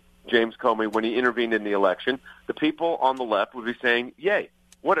terminated James Comey when he intervened in the election, the people on the left would be saying, yay,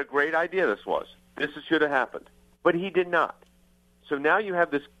 what a great idea this was. This should have happened. But he did not. So now you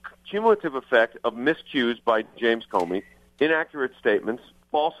have this cumulative effect of miscues by James Comey, inaccurate statements,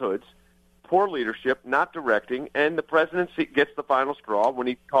 falsehoods, poor leadership, not directing, and the president gets the final straw when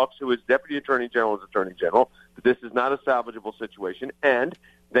he talks to his deputy attorney general as attorney general that this is not a salvageable situation, and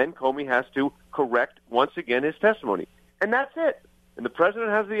then Comey has to correct once again his testimony. And that's it. And the president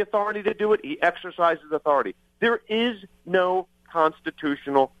has the authority to do it. He exercises authority. There is no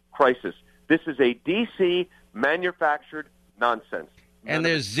constitutional crisis. This is a D.C. manufactured nonsense. And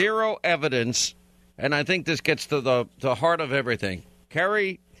there's zero evidence, and I think this gets to the heart of everything.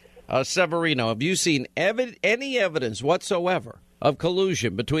 Kerry Severino, have you seen any evidence whatsoever of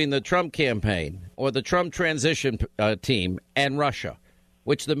collusion between the Trump campaign or the Trump transition team and Russia,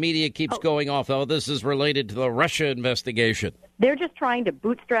 which the media keeps going off, oh, this is related to the Russia investigation? They're just trying to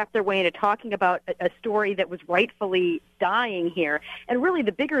bootstrap their way into talking about a story that was rightfully dying here. And really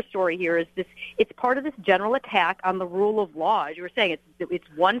the bigger story here is this: it's part of this general attack on the rule of law. As you were saying, it's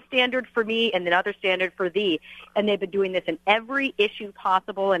one standard for me and another standard for thee. And they've been doing this in every issue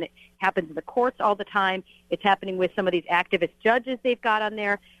possible, and it happens in the courts all the time. It's happening with some of these activist judges they've got on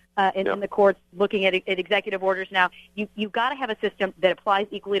there. In the courts, looking at executive orders now. You've got to have a system that applies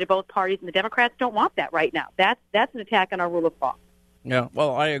equally to both parties, and the Democrats don't want that right now. That's an attack on our rule of law. Yeah,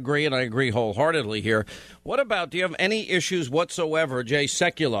 well, I agree, and I agree wholeheartedly here. What about, do you have any issues whatsoever, Jay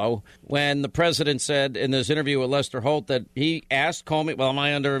Sekulow, when the president said in this interview with Lester Holt that he asked Comey, well, am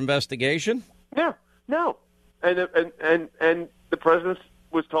I under investigation? Yeah, no. And the president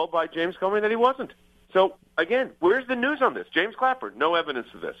was told by James Comey that he wasn't. So, again, where's the news on this? James Clapper, no evidence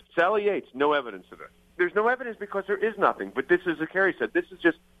of this. Sally Yates, no evidence of it. There's no evidence because there is nothing. But this is, as Kerry said, this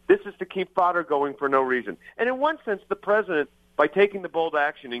is to keep fodder going for no reason. And in one sense, the president, by taking the bold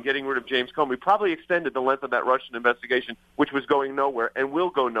action and getting rid of James Comey, probably extended the length of that Russian investigation, which was going nowhere and will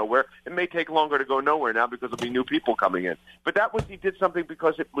go nowhere. It may take longer to go nowhere now because there'll be new people coming in. But he did something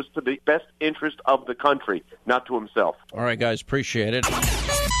because it was to the best interest of the country, not to himself. All right, guys, appreciate it.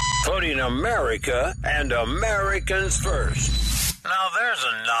 Putting America and Americans first. Now there's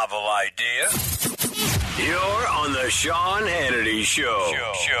a novel idea. You're on the Sean Hannity Show.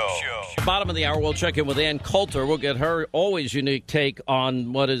 Bottom of the hour, we'll check in with Ann Coulter. We'll get her always unique take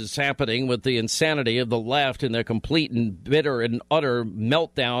on what is happening with the insanity of the left and their complete and bitter and utter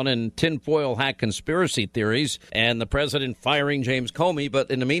meltdown and tinfoil hat conspiracy theories and the president firing James Comey. But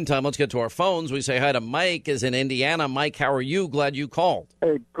in the meantime, let's get to our phones. We say hi to Mike, is in Indiana. Mike, how are you? Glad you called.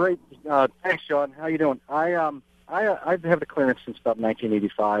 Hey, great. Thanks, Sean. How you doing? I've had the clearance since about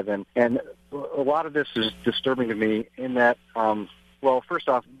 1985, and a lot of this is disturbing to me in that, well, first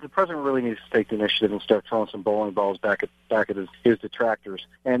off, the president really needs to take the initiative and start throwing some bowling balls back at his detractors.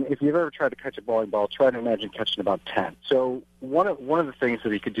 And if you've ever tried to catch a bowling ball, try to imagine catching about 10. So one of the things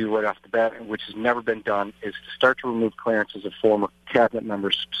that he could do right off the bat, which has never been done, is to start to remove clearances of former cabinet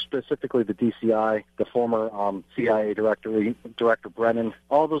members, specifically the DCI, the former CIA Director Brennan,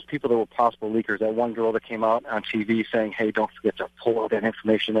 all those people that were possible leakers. That one girl that came out on TV saying, hey, don't forget to pull all that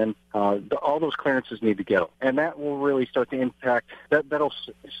information in. All those clearances need to go. And that will really start to impact, that'll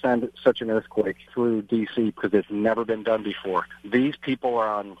send such an earthquake through D.C. because it's never been done before. These people are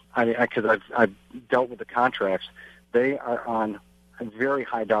on, because I've dealt with the contracts, they are on very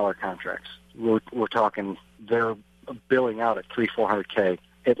high dollar contracts. We're talking, they're billing out at $300,000-$400,000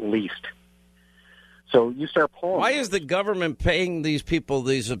 at least. So you start pulling. Why is the government paying these people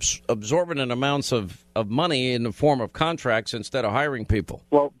these absorbent amounts of money in the form of contracts instead of hiring people?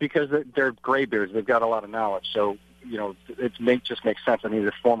 Well, because they're graybeards. They've got a lot of knowledge. So, it just makes sense. I mean,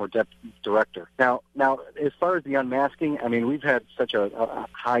 the former director. Now, as far as the unmasking, I mean, we've had such a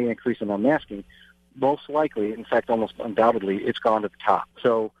high increase in unmasking. Most likely, in fact, almost undoubtedly, it's gone to the top.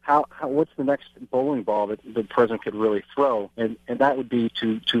 So what's the next bowling ball that the president could really throw? And that would be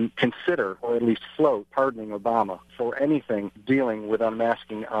to consider, or at least float, pardoning Obama for anything dealing with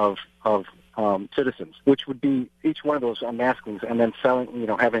unmasking of citizens, which would be each one of those unmaskings and then selling,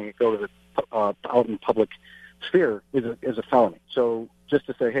 having it go to the out in public sphere is a felony. So just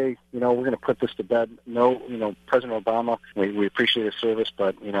to say, hey, we're going to put this to bed. No, President Obama, we appreciate his service,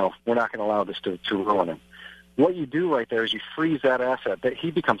 but, we're not going to allow this to ruin him. What you do right there is you freeze that asset. That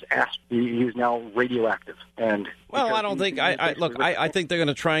he becomes he's now radioactive. And well, I don't think I think they're going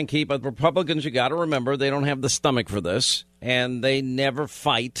to try and keep. But Republicans, you got to remember, they don't have the stomach for this, and they never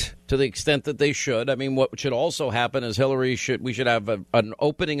fight to the extent that they should. I mean, what should also happen is we should have an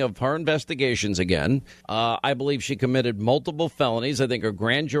opening of her investigations again. I believe she committed multiple felonies. I think her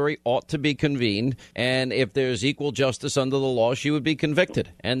grand jury ought to be convened, and if there's equal justice under the law, she would be convicted.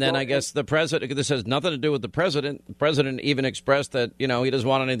 And then I guess the president. This has nothing to do with the president. The president even expressed that he doesn't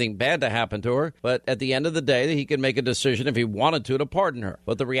want anything bad to happen to her. But at the end of the day, he can make a decision if he wanted to pardon her.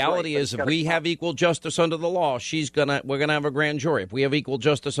 But the reality is, if we have equal justice under the law, we're gonna have a grand jury. If we have equal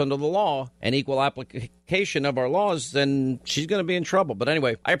justice under the law and equal application of our laws, then she's going to be in trouble. But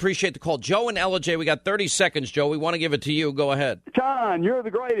anyway, I appreciate the call. Joe and LJ, we got 30 seconds, Joe. We want to give it to you. Go ahead. John, you're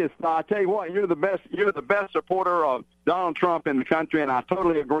the greatest. I tell you what, you're the best. You're the best supporter of Donald Trump in the country, and I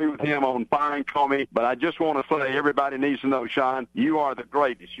totally agree with him on firing Comey. But I just want to say, everybody needs to know, Sean, you are the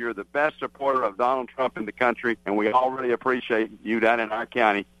greatest. You're the best supporter of Donald Trump in the country, and we all really appreciate you down in our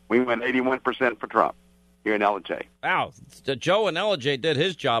county. We went 81% for Trump here in LJ. Wow. Joe and LJ did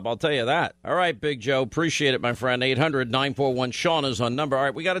his job, I'll tell you that. All right, Big Joe. Appreciate it, my friend. 800-941-SEAN is on number. All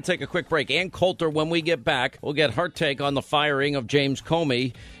right, we got to take a quick break. Ann Coulter, when we get back, we'll get her take on the firing of James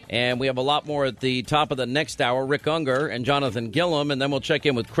Comey. And we have a lot more at the top of the next hour. Rick Unger and Jonathan Gillum. And then we'll check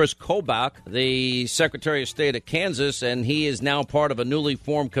in with Chris Kobach, the Secretary of State of Kansas. And he is now part of a newly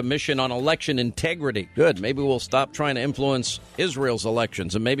formed commission on election integrity. Good. Maybe we'll stop trying to influence Israel's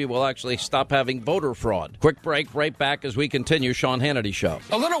elections. And maybe we'll actually stop having voter fraud. Quick break, right back as we continue Sean Hannity Show.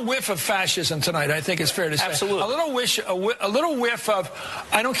 A little whiff of fascism tonight, I think is fair to say. Absolutely. A little whiff of,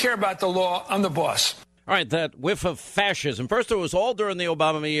 I don't care about the law, I'm the boss. All right, that whiff of fascism. First, it was all during the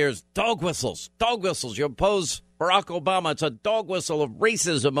Obama years. Dog whistles. Dog whistles. You oppose Barack Obama. It's a dog whistle of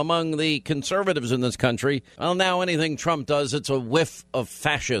racism among the conservatives in this country. Well, now anything Trump does, it's a whiff of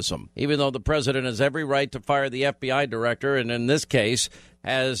fascism. Even though the president has every right to fire the FBI director, and in this case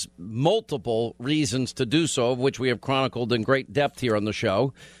has multiple reasons to do so, of which we have chronicled in great depth here on the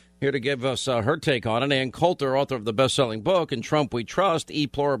show. Here to give us her take on it, Ann Coulter, author of the best-selling book, In Trump We Trust, E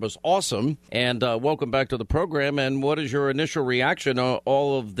Pluribus Awesome. And welcome back to the program. And what is your initial reaction to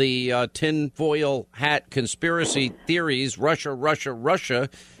all of the tinfoil hat conspiracy theories, Russia, Russia, Russia,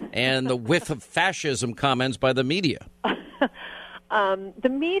 and the whiff of fascism comments by the media? The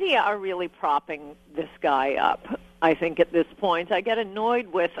media are really propping this guy up, I think, at this point. I get annoyed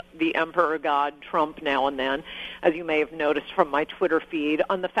with the Emperor God Trump now and then, as you may have noticed from my Twitter feed,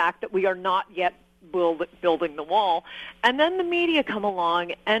 on the fact that we are not yet building the wall. And then the media come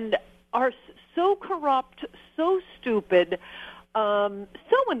along and are so corrupt, so stupid, so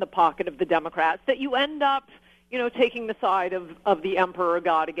in the pocket of the Democrats that you end up taking the side of the Emperor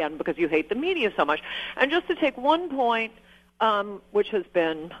God again because you hate the media so much. And just to take one point, which has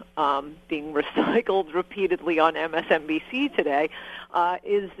been being recycled repeatedly on MSNBC today,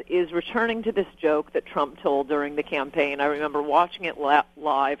 is returning to this joke that Trump told during the campaign. I remember watching it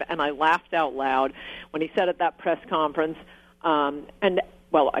live, and I laughed out loud when he said at that press conference,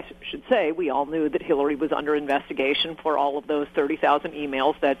 well, I should say we all knew that Hillary was under investigation for all of those 30,000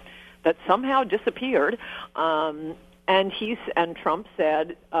 emails that somehow disappeared. And Trump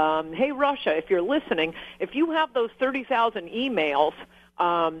said, "Hey, Russia, if you're listening, if you have those 30,000 emails,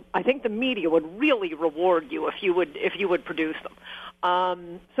 I think the media would really reward you if you would produce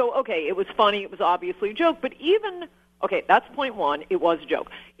them." So, okay, it was funny. It was obviously a joke. But that's point one. It was a joke.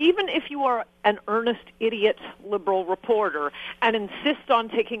 Even if you are an earnest idiot liberal reporter and insist on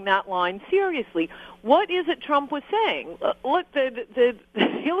taking that line seriously, what is it Trump was saying? Look, the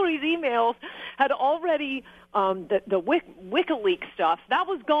Hillary's emails had already the WikiLeaks stuff that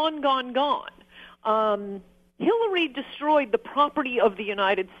was gone. Hillary destroyed the property of the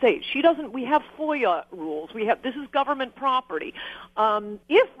United States. We have FOIA rules. This is government property.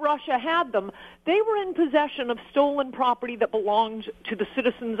 If Russia had them, they were in possession of stolen property that belonged to the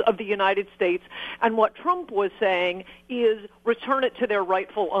citizens of the United States. And what Trump was saying is return it to their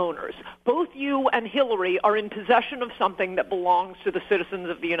rightful owners. Both you and Hillary are in possession of something that belongs to the citizens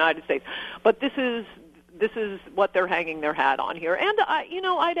of the United States. But this is what they're hanging their hat on here. And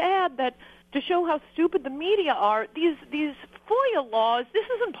I'd add that, to show how stupid the media are, these FOIA laws, this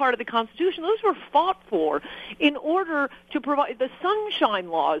isn't part of the Constitution. Those were fought for in order to provide the sunshine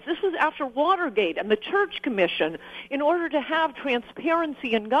laws. This was after Watergate and the Church Commission in order to have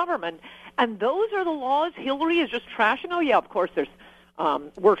transparency in government. And those are the laws Hillary is just trashing. Oh, yeah, of course, there's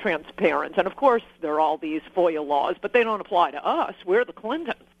we're transparent. And, of course, there are all these FOIA laws, but they don't apply to us. We're the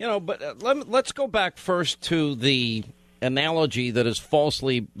Clintons. But let's go back first to the analogy that is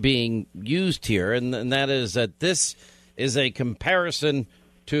falsely being used here, and that is that this is a comparison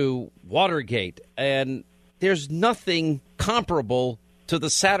to Watergate, and there's nothing comparable to the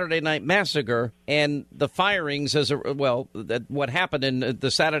Saturday Night Massacre and the firings what happened in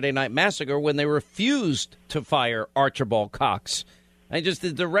the Saturday Night Massacre when they refused to fire Archibald Cox. And just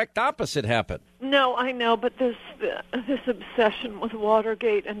the direct opposite happened. No, I know, but this obsession with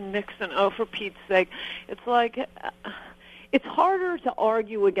Watergate and Nixon, for Pete's sake, it's like it's harder to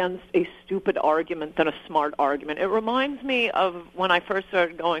argue against a stupid argument than a smart argument. It reminds me of when I first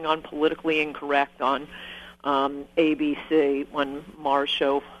started going on Politically Incorrect on ABC when Maher's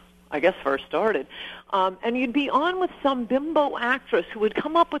show, I guess, first started. And you'd be on with some bimbo actress who would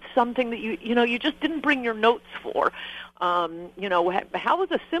come up with something that you just didn't bring your notes for. How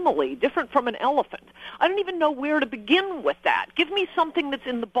is a simile different from an elephant? I don't even know where to begin with that. Give me something that's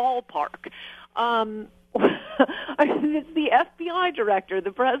in the ballpark. It's the FBI director.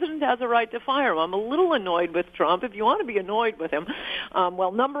 The president has a right to fire him. I'm a little annoyed with Trump. If you want to be annoyed with him,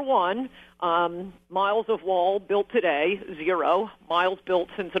 number one, miles of wall built today, 0. Miles built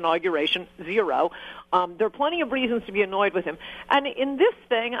since inauguration, 0. There are plenty of reasons to be annoyed with him. And in this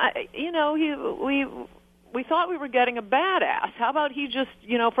thing, we thought we were getting a badass. How about he just,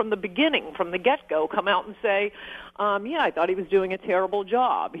 from the beginning, from the get-go, come out and say, I thought he was doing a terrible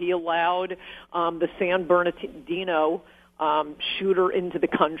job. He allowed the San Bernardino shooter into the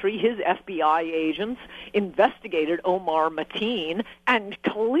country. His FBI agents investigated Omar Mateen and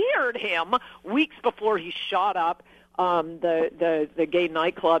cleared him weeks before he shot up the gay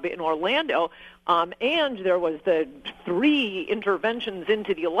nightclub in Orlando. And there was the 3 interventions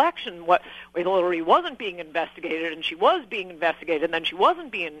into the election where Hillary wasn't being investigated, and she was being investigated, and then she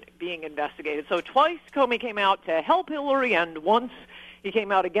wasn't being investigated. So twice Comey came out to help Hillary, and once he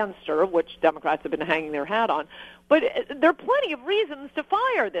came out against her, which Democrats have been hanging their hat on. But there are plenty of reasons to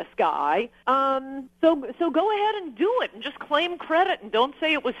fire this guy. So go ahead and do it and just claim credit and don't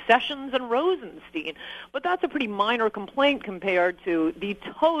say it was Sessions and Rosenstein. But that's a pretty minor complaint compared to the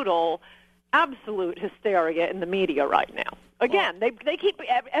total absolute hysteria in the media right now. Again, they keep,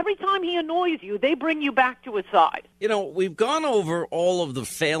 every time he annoys you, they bring you back to his side. We've gone over all of the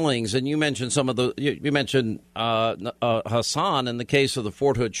failings, and you mentioned some of the, you mentioned Hassan in the case of the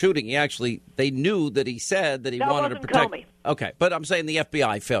Fort Hood shooting. They knew that he said that he wanted to protect. Comey. Okay, but I'm saying the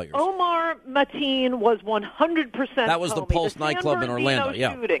FBI failures. Omar Mateen was 100% That was the Pulse nightclub in Orlando,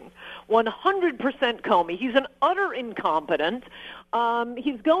 shooting, 100% Comey. He's an utter incompetent.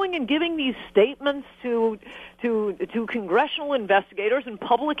 He's going and giving these statements to congressional investigators in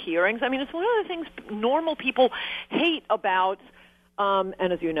public hearings. I mean, it's one of the things normal people hate about, and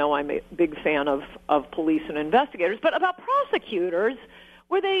as you know, I'm a big fan of police and investigators, but about prosecutors,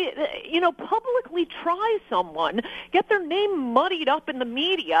 where they, publicly try someone, get their name muddied up in the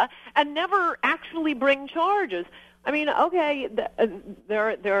media, and never actually bring charges. I mean, okay,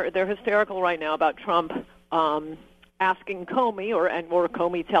 they're hysterical right now about Trump asking Comey, or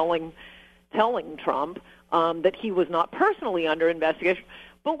Comey telling Trump that he was not personally under investigation.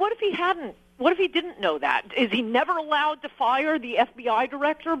 But what if he hadn't? What if he didn't know that? Is he never allowed to fire the FBI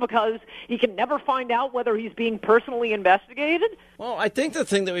director because he can never find out whether he's being personally investigated? Well, I think the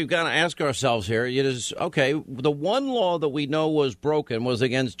thing that we've got to ask ourselves here is, okay, the one law that we know was broken was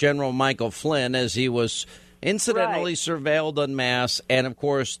against General Michael Flynn as he was incidentally surveilled en masse, and, of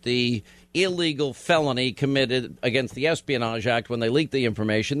course, the illegal felony committed against the Espionage Act when they leaked the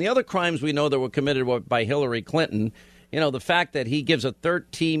information. The other crimes we know that were committed by Hillary Clinton, the fact that he gives a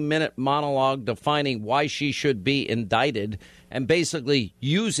 13-minute monologue defining why she should be indicted and basically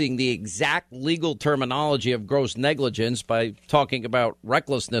using the exact legal terminology of gross negligence by talking about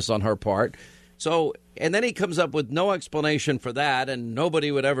recklessness on her part. So, and then he comes up with no explanation for that, and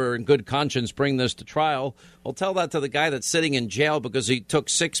nobody would ever in good conscience bring this to trial. Well, tell that to the guy that's sitting in jail because he took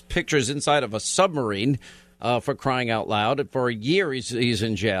 6 pictures inside of a submarine, for crying out loud. For a year he's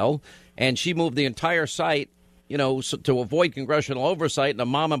in jail, and she moved the entire site, to avoid congressional oversight in a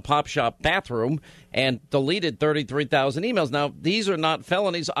mom-and-pop shop bathroom and deleted 33,000 emails. Now, these are not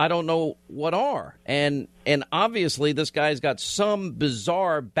felonies. I don't know what are. And obviously, this guy's got some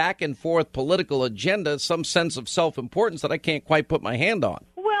bizarre back-and-forth political agenda, some sense of self-importance that I can't quite put my hand on.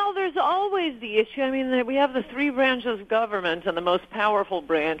 Well, there's always the issue. I mean, we have the 3 branches of government, and the most powerful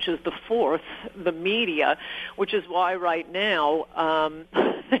branch is the 4th, the media, which is why right now...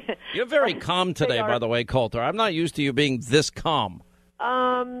 You're very calm today, by the way, Coulter. I'm not used to you being this calm.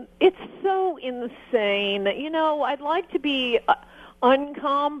 It's so insane. I'd like to be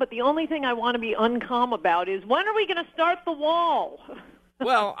uncalm, but the only thing I want to be uncalm about is when are we going to start the wall?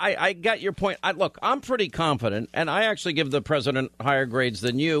 Well, I got your point. Look, I'm pretty confident, and I actually give the president higher grades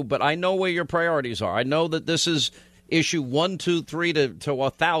than you, but I know where your priorities are. I know that this is issue 1, 2, 3 to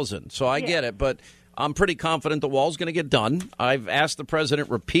 1,000, so I get it, but I'm pretty confident the wall's going to get done. I've asked the president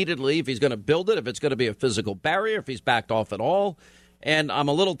repeatedly if he's going to build it, if it's going to be a physical barrier, if he's backed off at all. And I'm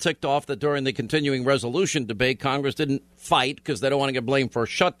a little ticked off that during the continuing resolution debate, Congress didn't fight because they don't want to get blamed for a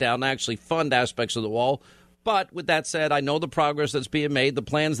shutdown and actually fund aspects of the wall. But with that said, I know the progress that's being made, the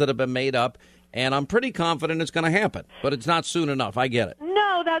plans that have been made up, and I'm pretty confident it's going to happen. But it's not soon enough. I get it.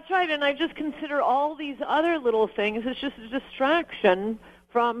 No, that's right. And I just consider all these other little things as just a distraction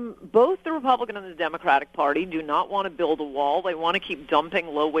from both the Republican and the Democratic Party. Do not want to build a wall. They want to keep dumping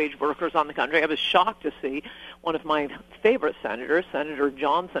low-wage workers on the country. I was shocked to see one of my favorite senators, Senator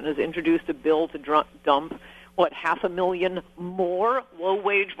Johnson, has introduced a bill to dump 500,000 more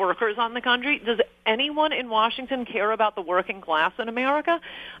low-wage workers on the country. Does anyone in Washington care about the working class in America?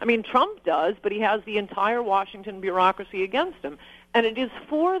 I mean, Trump does, but he has the entire Washington bureaucracy against him. And it is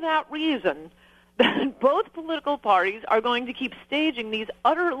for that reason that both political parties are going to keep staging these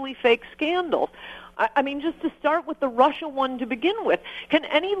utterly fake scandals. I mean, just to start with the Russia one to begin with, can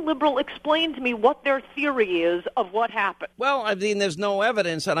any liberal explain to me what their theory is of what happened? Well, I mean, there's no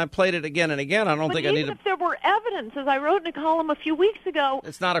evidence, and I played it again and again. I don't think I need to. Even if there were evidence, as I wrote in a column a few weeks ago,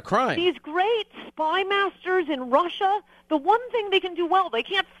 it's not a crime. These great spy masters in Russia, the one thing they can do well, they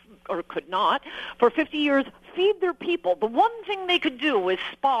can't, or could not, for 50 years, feed their people. The one thing they could do is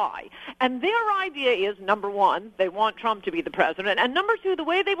spy. And their idea is, number one, they want Trump to be the president. And number two, the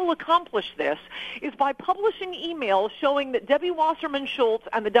way they will accomplish this is by publishing emails showing that Debbie Wasserman Schultz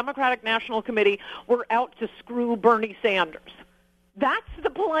and the Democratic National Committee were out to screw Bernie Sanders. That's the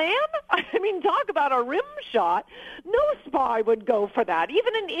plan? I mean, talk about a rim shot. No spy would go for that.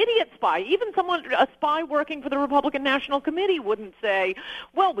 Even an idiot spy, even a spy working for the Republican National Committee wouldn't say,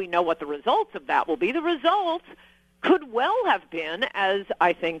 well, we know what the results of that will be. The results could well have been, as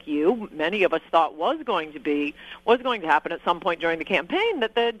I think many of us thought was going to happen at some point during the campaign,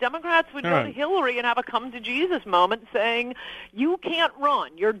 that the Democrats would go to Hillary and have a come-to-Jesus moment saying, you can't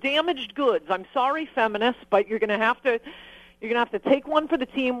run. You're damaged goods. I'm sorry, feminists, but you're going to have to take one for the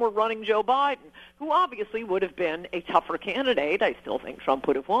team. We're running Joe Biden, who obviously would have been a tougher candidate. I still think Trump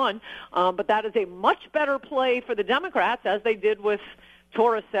would have won. But that is a much better play for the Democrats, as they did with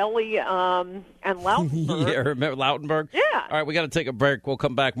Torricelli and Lautenberg. Yeah, remember Lautenberg? Yeah. All right, we got to take a break. We'll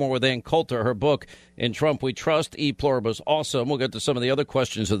come back more with Ann Coulter. Her book, In Trump We Trust, E Pluribus Awesome. We'll get to some of the other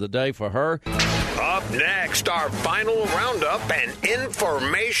questions of the day for her. Up next, our final roundup and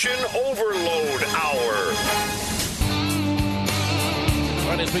information overload hour.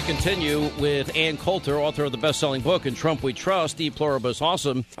 All right, as we continue with Ann Coulter, author of the best-selling book, In Trump We Trust, E Pluribus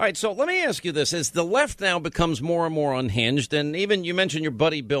Awesome. All right, so let me ask you this. As the left now becomes more and more unhinged, and even you mentioned your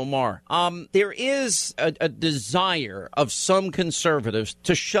buddy Bill Maher, there is a desire of some conservatives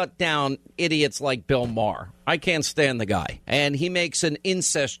to shut down idiots like Bill Maher. I can't stand the guy. And he makes an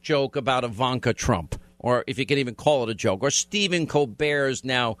incest joke about Ivanka Trump, or if you can even call it a joke, or Stephen Colbert's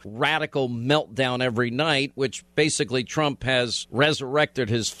now radical meltdown every night, which basically Trump has resurrected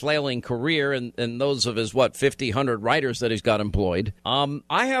his flailing career and those of his, 50, 100 writers that he's got employed.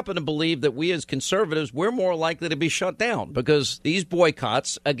 I happen to believe that we as conservatives, we're more likely to be shut down because these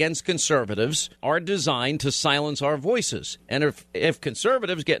boycotts against conservatives are designed to silence our voices. And if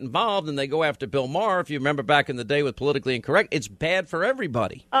conservatives get involved and they go after Bill Maher, if you remember back in the day with Politically Incorrect, it's bad for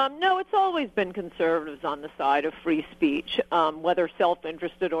everybody. No, it's always been conservatives on the side of free speech, whether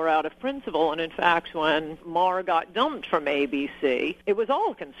self-interested or out of principle. And in fact, when Maher got dumped from ABC, it was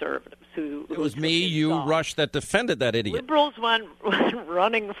all conservatives who. It was me, you, Rush, that defended that idiot. Liberals went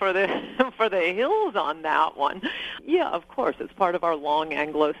running for the hills on that one. Yeah, of course, it's part of our long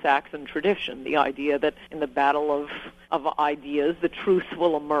Anglo-Saxon tradition. The idea that in the battle of ideas, the truth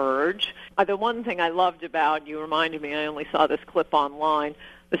will emerge. The one thing I loved about you reminded me. I only saw this clip online.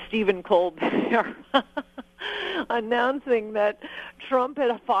 The Stephen Colbert announcing that Trump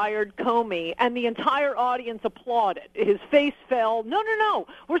had fired Comey, and the entire audience applauded. His face fell. No.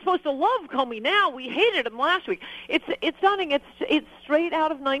 We're supposed to love Comey now. We hated him last week. It's stunning. It's straight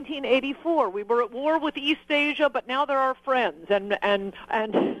out of 1984. We were at war with East Asia, but now they're our friends. And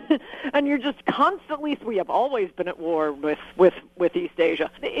you're just constantly. We have always been at war with East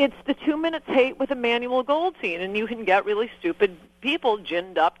Asia. It's the 2 minutes hate with Emmanuel Goldstein, and you can get really stupid people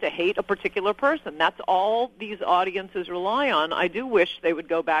ginned up to hate a particular person. That's all these audiences rely on. I do wish they would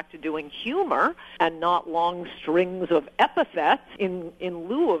go back to doing humor and not long strings of epithets in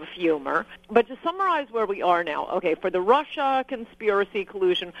lieu of humor. But to summarize where we are now, okay, for the Russia conspiracy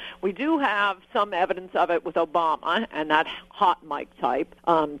collusion, we do have some evidence of it with Obama and that hot mic tape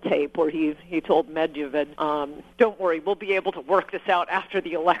where he told Medvedev, don't worry, we'll be able to work this out after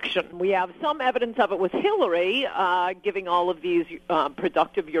the election. We have some evidence of it with Hillary giving all of these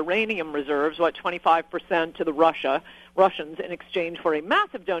productive uranium reserves, 25% to the Russians in exchange for a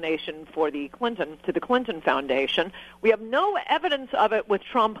massive donation to the Clinton Foundation. We have no evidence of it with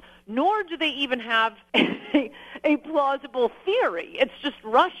Trump, nor do they even have a plausible theory. It's just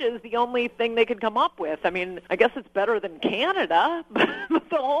Russia is the only thing they could come up with. I mean, I guess it's better than Canada, but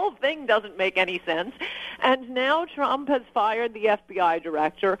the whole thing doesn't make any sense. And now Trump has fired the FBI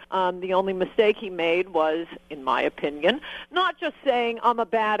director. The only mistake he made was, in my opinion, not just saying, I'm a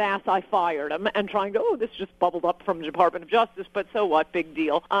badass, I fired him, and trying to, this just bubbled up from the Department of Justice, but so what, big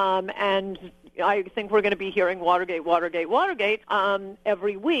deal. And I think we're going to be hearing Watergate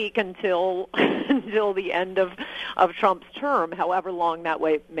every week until the end of Trump's term, however long that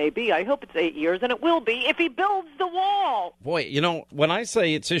way may be. I hope it's 8 years, and it will be if he builds the wall. Boy, when I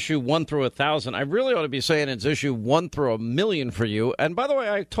say it's issue 1 through 1,000, I really ought to be saying it's issue 1 through 1,000,000 for you. And by the way,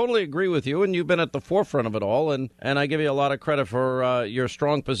 I totally agree with you, and you've been at the forefront of it all, and I give you a lot of credit for your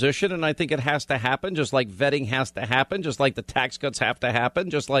strong position, and I think it has to happen, just like vetting has to happen, just like the tax cuts have to happen,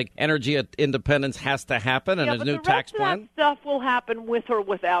 just like energy independence has to happen, and a new tax plan. That stuff will happen with or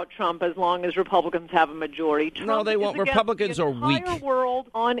without Trump as long as Republicans have a majority. No, they won't. Republicans are weak. The entire world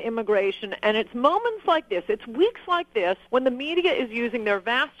on immigration, and it's moments like this, it's weeks like this, when the media is using their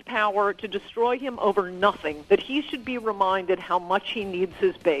vast power to destroy him over nothing, that he should be reminded how much he needs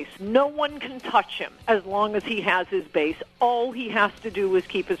his base. No one can touch him as long as he has his base. All he has to do is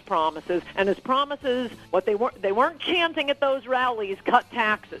keep his promises, and his promises, what they weren't chanting at those rallies, cut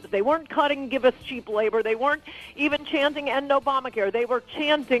taxes. They weren't cutting give us cheap labor. They weren't even chanting end Obamacare. They were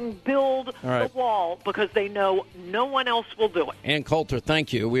chanting build the wall because they know no one else will do it. Ann Coulter,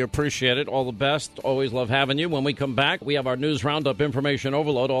 thank you. We appreciate it. All the best. Always love having you. When we come back, we have our news roundup, information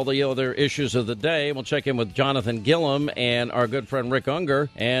overload, all the other issues of the day. We'll check in with Jonathan Gillum and our good friend Rick Unger.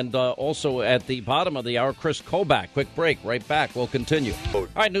 And also at the bottom of the hour, Chris Kobach. Quick break. Right back. We'll continue. All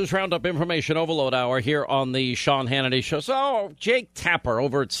right, news roundup, information overload hour here on the Sean Hannity Show. So Jake Tapper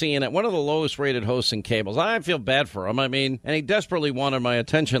over at CNN, one of the lowest rated hosts in cables. I feel bad for him. I mean, and he desperately wanted my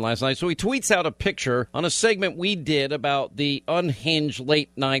attention last night. So he tweets out a picture on a segment we did about the unhinged late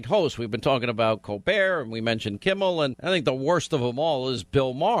night host. We've been talking about Colbert, and we mentioned Kimmel, and I think the worst of them all is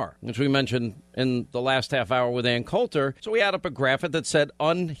Bill Maher, which we mentioned in the last half hour with Ann Coulter. So we had up a graphic that said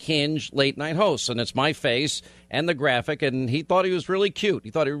unhinged late night hosts, and it's my face and the graphic, and he thought he was really cute.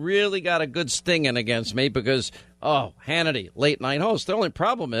 He thought he really got a good sting in against me because, Hannity, late night host. The only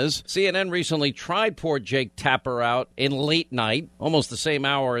problem is CNN recently tried poor Jake Tapper out in late night, almost the same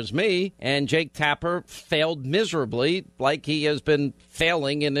hour as me, and Jake Tapper failed miserably like he has been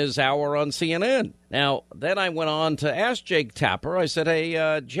failing in his hour on CNN. Now, then I went on to ask Jake Tapper. I said,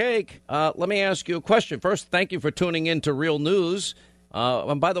 hey, Jake, let me ask you a question. First, thank you for tuning in to Real News.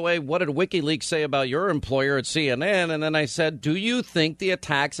 And by the way, what did WikiLeaks say about your employer at CNN? And then I said, do you think the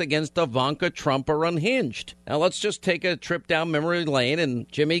attacks against Ivanka Trump are unhinged? Now, let's just take a trip down memory lane, and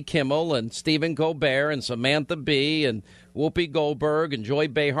Jimmy Kimmel and Stephen Colbert and Samantha Bee and Whoopi Goldberg and Joy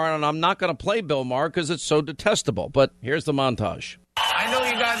Behar. And I'm not going to play Bill Maher because it's so detestable. But here's the montage. I know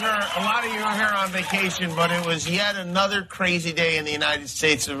you guys a lot of you are here on vacation, but it was yet another crazy day in the United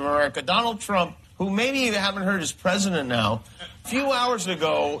States of America. Donald Trump, who maybe you haven't heard is president now, a few hours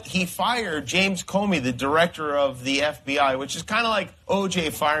ago, he fired James Comey, the director of the FBI, which is kind of like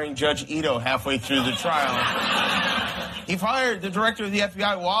O.J. firing Judge Ito halfway through the trial. He fired the director of the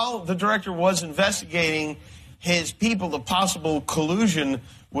FBI while the director was investigating his people, the possible collusion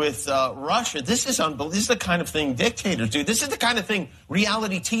with Russia. This is unbelievable. This is the kind of thing dictators do. This is the kind of thing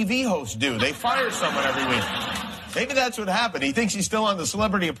reality TV hosts do. They fire someone every week. Maybe that's what happened. He thinks he's still on The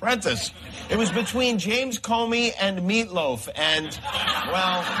Celebrity Apprentice. It was between James Comey and Meatloaf, and,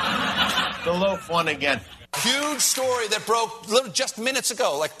 well, the loaf won again. Huge story that broke just minutes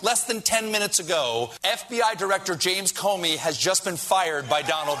ago, like less than 10 minutes ago. FBI Director James Comey has just been fired by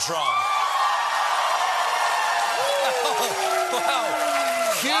Donald Trump. Wow.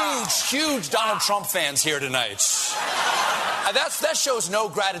 Huge Donald Trump fans here tonight. That shows no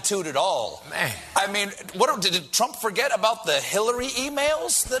gratitude at all. Man. I mean, did Trump forget about the Hillary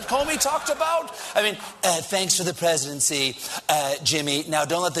emails that Comey talked about? I mean, thanks for the presidency, Jimmy. Now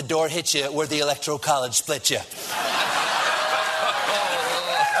don't let the door hit you where the Electoral College split you.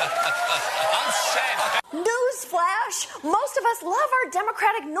 Most of us love our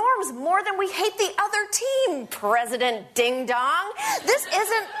democratic norms more than we hate the other team, President Ding Dong. This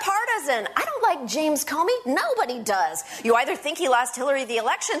isn't partisan. I don't like James Comey. Nobody does. You either think he lost Hillary the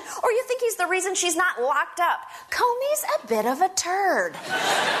election or you think he's the reason she's not locked up. Comey's a bit of a turd.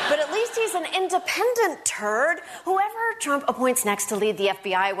 But at least he's an independent turd. Whoever Trump appoints next to lead the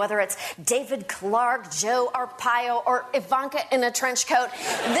FBI, whether it's David Clark, Joe Arpaio, or Ivanka in a trench coat,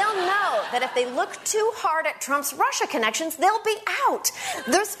 they'll know that if they look too hard at Trump's Russia connections, they'll be out.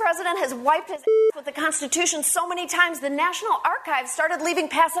 This president has wiped his ass with the Constitution so many times, the National Archives started leaving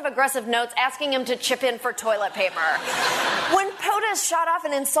passive-aggressive notes asking him to chip in for toilet paper. When POTUS shot off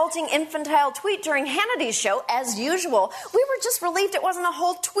an insulting infantile tweet during Hannity's show, as usual, we were just relieved it wasn't a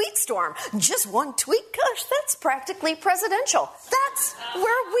whole tweet storm. Just one tweet? Gosh, that's practically presidential. That's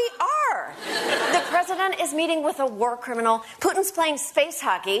where we are. The president is meeting with a war criminal, Putin's playing space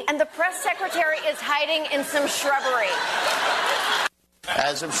hockey, and the press secretary is hiding in some shrubbery.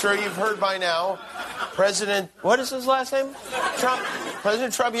 As I'm sure you've heard by now, what is his last name? Trump.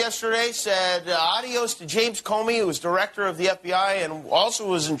 President Trump yesterday said adios to James Comey, who was director of the FBI and also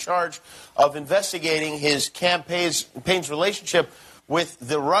was in charge of investigating his campaign's relationship with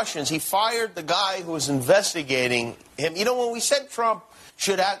the Russians. He fired the guy who was investigating him. You know, when we said Trump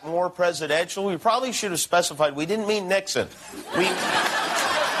should act more presidential, we probably should have specified we didn't mean Nixon.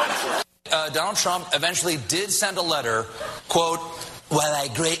 Donald Trump eventually did send a letter, quote, "While I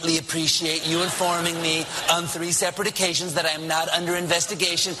greatly appreciate you informing me on 3 separate occasions that I am not under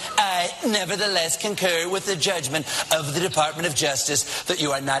investigation, I nevertheless concur with the judgment of the Department of Justice that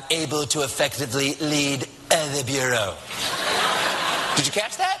you are not able to effectively lead the Bureau." Did you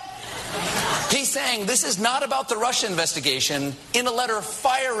catch that? He's saying this is not about the Russia investigation in a letter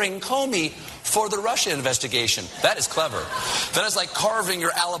firing Comey for the Russia investigation. That is clever. That is like carving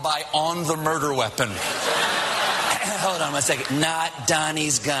your alibi on the murder weapon. Hold on one second. Not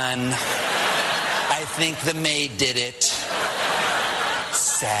Donnie's gun. I think the maid did it.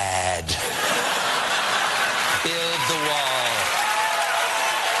 Sad. Build the wall.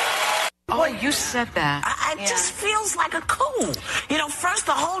 Oh, you said that. It just feels like a coup. You know, first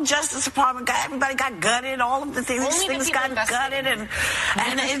the whole Justice Department everybody got gutted, all of the things got gutted, and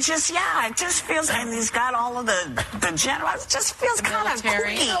it just, it just feels, and he's got all of the generals. It just feels kind of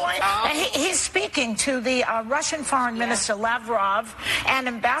kooky. He's speaking to the Russian Foreign Minister Lavrov and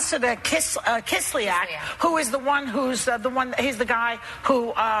Ambassador Kislyak, who is he's the guy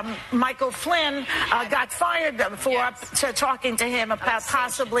who Michael Flynn got fired for talking to him about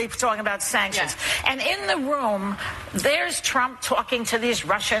possibly talking about sanctions. And in the room, there's Trump talking to these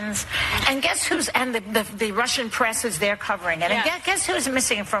Russians, and guess the Russian press is there covering it. And guess who's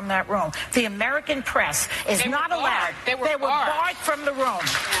missing from that room? The American press is not allowed. They were barred from the room.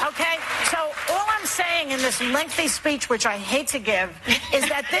 Okay? So all I'm saying in this lengthy speech, which I hate to give, is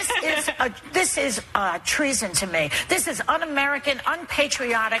that this is treason to me. This is un-American,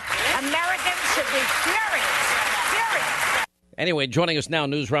 unpatriotic. Americans should be furious. Anyway, joining us now,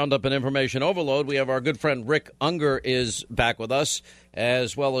 News Roundup and Information Overload, we have our good friend Rick Unger is back with us,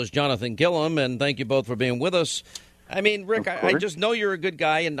 as well as Jonathan Gillum, and thank you both for being with us. I mean, Rick, I just know you're a good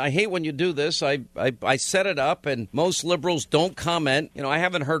guy, and I hate when you do this. I set it up, and most liberals don't comment. You know, I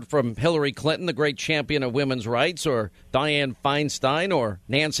haven't heard from Hillary Clinton, the great champion of women's rights, or Dianne Feinstein, or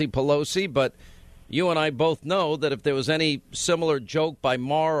Nancy Pelosi, but you and I both know that if there was any similar joke by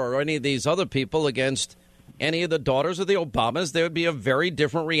Maher or any of these other people against any of the daughters of the Obamas, there would be a very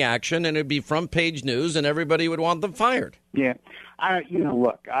different reaction, and it would be front page news, and everybody would want them fired. Yeah.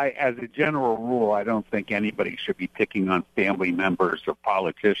 Look, as a general rule, I don't think anybody should be picking on family members of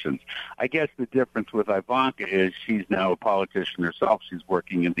politicians. I guess the difference with Ivanka is she's now a politician herself. She's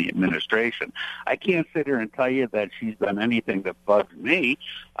working in the administration. I can't sit here and tell you that she's done anything that bugs me.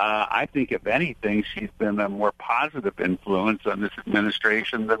 I think, if anything, she's been a more positive influence on this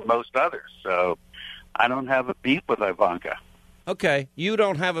administration than most others. So I don't have a beef with Ivanka. Okay, you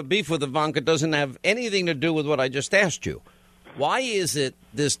don't have a beef with Ivanka. Doesn't have anything to do with what I just asked you. Why is it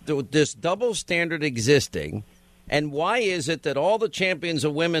this double standard existing, and why is it that all the champions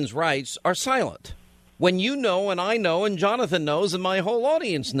of women's rights are silent? When you know, and I know, and Jonathan knows, and my whole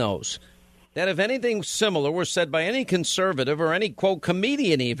audience knows, that if anything similar were said by any conservative or any, quote,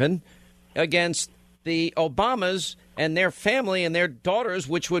 comedian even, against the Obamas and their family and their daughters,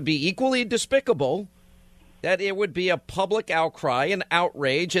 which would be equally despicable, that it would be a public outcry and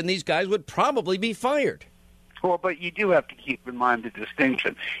outrage, and these guys would probably be fired. Well, but you do have to keep in mind the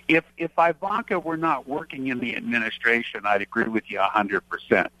distinction. If Ivanka were not working in the administration, I'd agree with you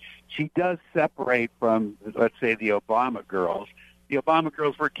 100%. She does separate from, let's say, the Obama girls The Obama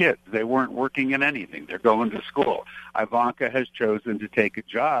girls were kids. They weren't working in anything. They're going to school. Ivanka has chosen to take a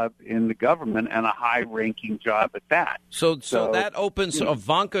job in the government, and a high-ranking job at that. So that opens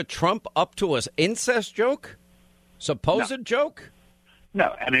Ivanka Trump up to an incest joke? Supposed joke?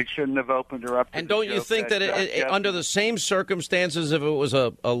 No, and it shouldn't have opened her up to And don't you think that under the same circumstances, if it was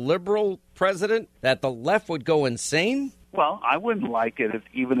a liberal president, that the left would go insane? Well, I wouldn't like it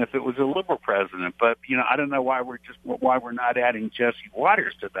even if it was a liberal president, but I don't know why we're not adding Jesse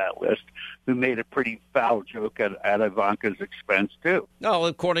Waters to that list, who made a pretty foul joke at Ivanka's expense too. No,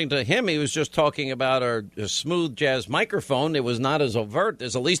 according to him, he was just talking about a smooth jazz microphone. It was not as overt.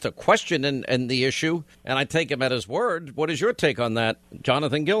 There's at least a question in the issue, and I take him at his word. What is your take on that,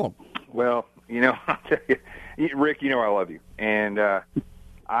 Jonathan Gillum? Well, I'll tell you, Rick, I love you, and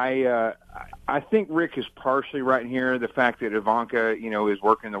I think Rick is partially right here, the fact that Ivanka, is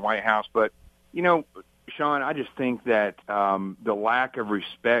working in the White House. But, Sean, I just think that the lack of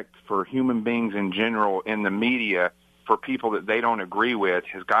respect for human beings in general in the media for people that they don't agree with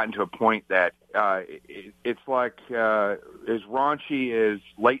has gotten to a point that it's like as raunchy as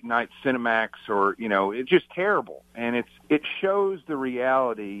late night Cinemax or, it's just terrible. And it shows the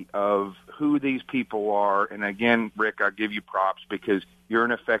reality of who these people are. And again, Rick, I give you props because you're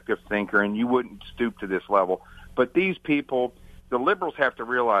an effective thinker and you wouldn't stoop to this level. But these people, the liberals have to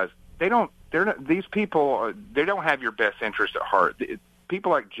realize these people don't have your best interest at heart.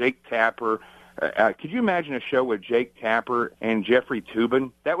 People like Jake Tapper. Could you imagine a show with Jake Tapper and Jeffrey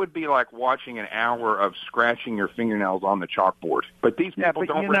Toobin? That would be like watching an hour of scratching your fingernails on the chalkboard. But these people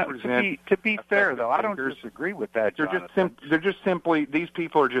don't represent. To be fair, though, I don't disagree with that. These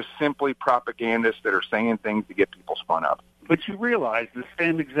people are just simply propagandists that are saying things to get people spun up. But you realize the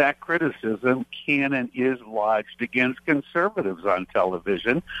same exact criticism can and is lodged against conservatives on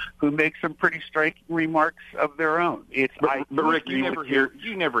television who make some pretty striking remarks of their own. But Rick, you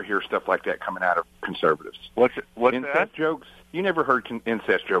never hear stuff like that coming out of conservatives. What's incest that? Jokes? You never heard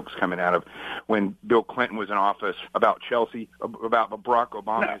incest jokes coming out of when Bill Clinton was in office about Chelsea, about Barack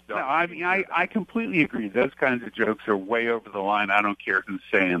Obama's daughter. No, I mean, I completely agree. Those kinds of jokes are way over the line. I don't care who's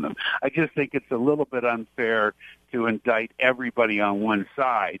saying them. I just think it's a little bit unfair to indict everybody on one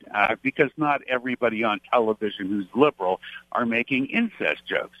side because not everybody on television who's liberal are making incest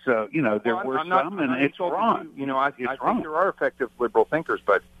jokes. So, there were some, and it's wrong. I think there are effective liberal thinkers,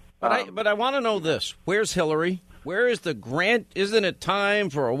 but I want to know this. Where's Hillary? Where is the grant? Isn't it time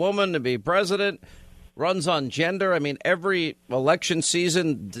for a woman to be president? Runs on gender. I mean, every election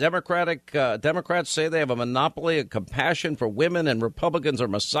season, Democrats say they have a monopoly of compassion for women, and Republicans are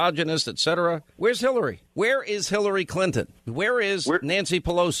misogynist, etc. Where's Hillary? Where is Hillary Clinton? Where is Nancy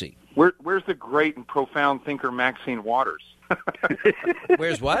Pelosi? Where's the great and profound thinker Maxine Waters?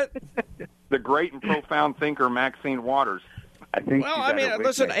 Where's what? The great and profound thinker Maxine Waters.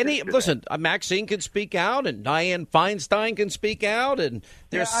 Listen, Maxine can speak out, and Dianne Feinstein can speak out, and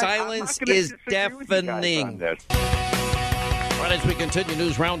their silence is deafening. Right, as we continue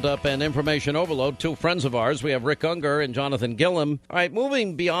News Roundup and Information Overload, two friends of ours, we have Rick Unger and Jonathan Gillum. All right,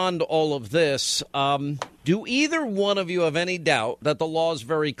 moving beyond all of this, do either one of you have any doubt that the law is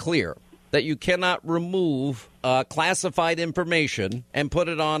very clear, that you cannot remove classified information and put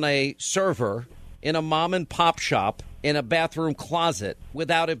it on a server in a mom-and-pop shop in a bathroom closet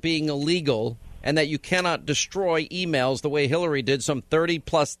without it being illegal, and that you cannot destroy emails the way Hillary did, some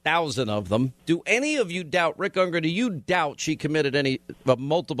 30,000+ of them? Do any of you doubt, Rick Unger, do you doubt she committed any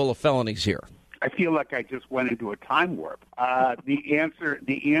multiple felonies here? I feel like I just went into a time warp. The answer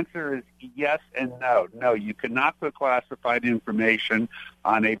is yes and no. No, you cannot put classified information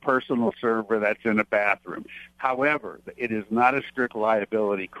on a personal server that's in a bathroom. However, it is not a strict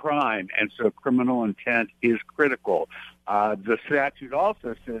liability crime, and so criminal intent is critical. The statute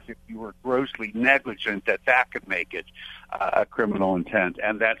also says if you were grossly negligent, that could make it a criminal intent,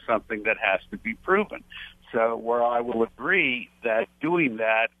 and that's something that has to be proven. So where I will agree that doing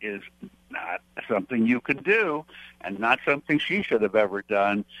that is not something you can do and not something she should have ever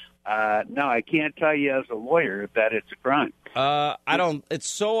done. No, I can't tell you as a lawyer that it's a crime. It's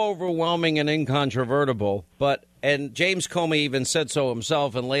so overwhelming and incontrovertible, and James Comey even said so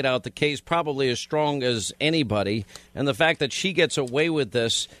himself and laid out the case probably as strong as anybody. And the fact that she gets away with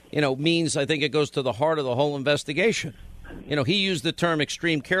this, means I think it goes to the heart of the whole investigation. He used the term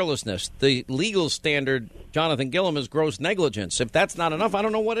extreme carelessness. The legal standard, Jonathan Gillum, is gross negligence. If that's not enough, I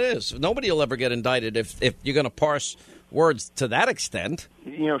don't know what is. Nobody will ever get indicted if you're going to parse words to that extent.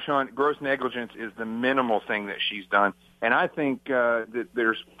 Sean, gross negligence is the minimal thing that she's done. And I think that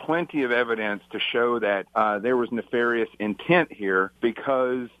there's plenty of evidence to show that there was nefarious intent here,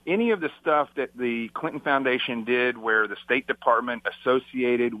 because any of the stuff that the Clinton Foundation did where the State Department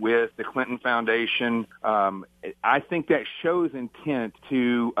associated with the Clinton Foundation, I think that shows intent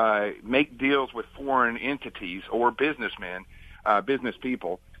to make deals with foreign entities or businessmen, business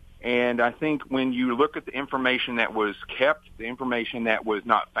people. And I think when you look at the information that was kept, the information that was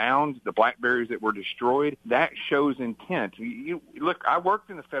not found, the BlackBerries that were destroyed, that shows intent. Look, I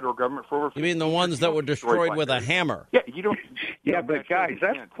worked in the federal government for over 50 years. You mean the ones that were destroyed with a hammer? Yeah, you don't. Yeah, but guys,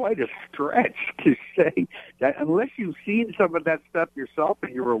 that's quite a stretch to say that unless you've seen some of that stuff yourself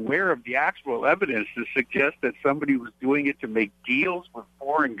and you're aware of the actual evidence to suggest that somebody was doing it to make deals with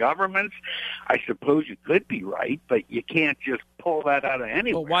foreign governments. I suppose you could be right, but you can't just pull that out of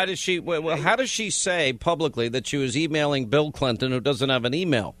anywhere. Well, why does she? Well, how does she say publicly that she was emailing Bill Clinton, who doesn't have an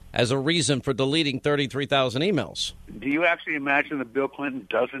email, as a reason for deleting 33,000 emails? Do you actually imagine that Bill Clinton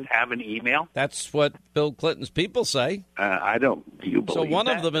doesn't have an email? That's what Bill Clinton's people say. I don't. Do you believe so? One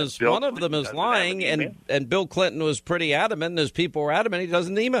that? of them is Bill one of them is lying, and Bill Clinton was pretty adamant, and his people were adamant he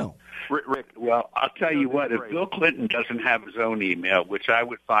doesn't email. Rick, well, I'll tell you what, if Bill Clinton doesn't have his own email, which I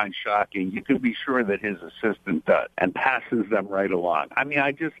would find shocking, you can be sure that his assistant does and passes them right along. I mean,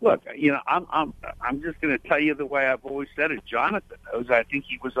 I just look, I'm just going to tell you the way I've always said it. Jonathan knows. I think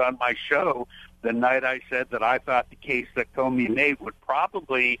he was on my show the night I said that I thought the case that Comey made would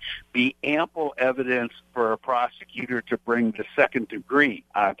probably be ample evidence for a prosecutor to bring the second-degree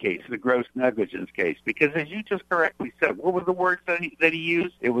case, the gross negligence case. Because as you just correctly said, what were the words that he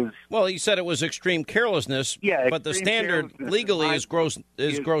used? It was... Well, he said it was extreme carelessness, but the standard legally is gross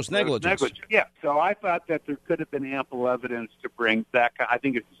negligence. Yeah, so I thought that there could have been ample evidence to bring that. I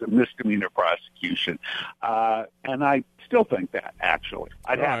think it's a misdemeanor prosecution. And I still think that, actually.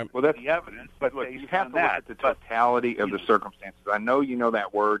 I'd have the evidence, but look, you have to look at the totality of the circumstances. I know you know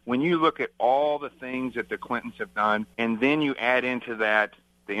that word. When you look at all the things that the Clintons have done, and then you add into that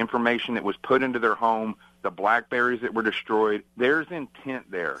the information that was put into their home, the BlackBerries that were destroyed, there's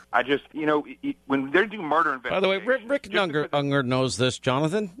intent there. I just, when they do murder investigations... By the way, Rick Unger knows this,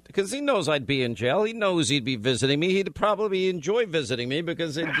 Jonathan, because he knows I'd be in jail. He knows he'd be visiting me. He'd probably enjoy visiting me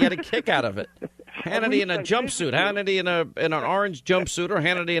because he'd get a kick out of it. Hannity in a jumpsuit, Hannity in an orange jumpsuit, or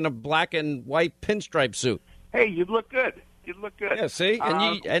Hannity in a black and white pinstripe suit. Hey, you look good. You look good. Yeah, see?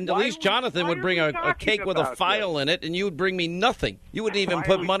 And at least Jonathan would bring a cake with a file in it, and you would bring me nothing. You wouldn't even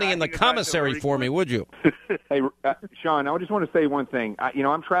put money in the commissary for me, would you? Hey, Sean, I just want to say one thing.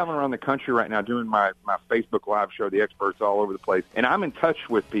 I'm traveling around the country right now doing my Facebook Live show, The Experts, all over the place, and I'm in touch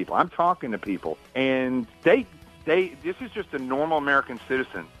with people. I'm talking to people, and this is just a normal American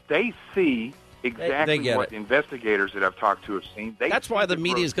citizen. They see exactly what investigators that I've talked to have seen. That's why the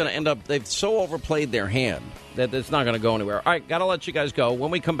media is going to end up, they've so overplayed their hand that it's not going to go anywhere. All right, got to let you guys go. When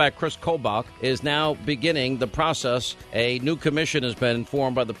we come back, Chris Kobach is now beginning the process. A new commission has been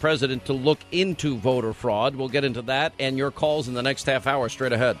formed by the president to look into voter fraud. We'll get into that and your calls in the next half hour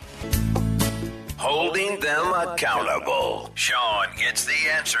straight ahead. Holding them accountable. Sean gets the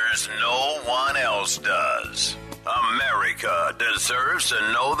answers no one else does. America deserves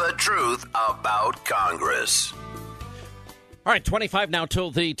to know the truth about Congress. All right, 25 now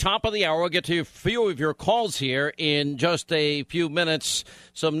till the top of the hour. We'll get to a few of your calls here in just a few minutes.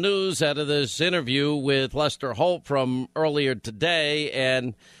 Some news out of this interview with Lester Holt from earlier today.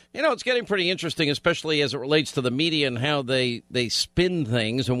 And, it's getting pretty interesting, especially as it relates to the media and how they spin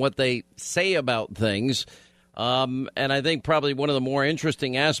things and what they say about things. And I think probably one of the more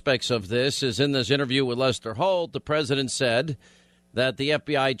interesting aspects of this is in this interview with Lester Holt, the president said that the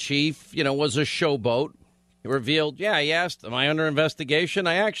FBI chief, was a showboat. He revealed, he asked, am I under investigation?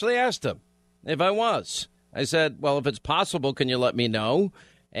 I actually asked him if I was. I said, well, if it's possible, can you let me know?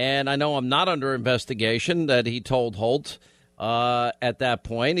 And I know I'm not under investigation, that he told Holt at that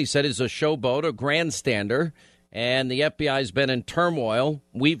point. He said he's a showboat, a grandstander. And the FBI's been in turmoil.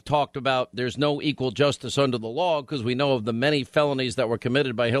 We've talked about there's no equal justice under the law because we know of the many felonies that were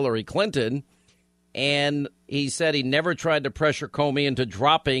committed by Hillary Clinton. And he said he never tried to pressure Comey into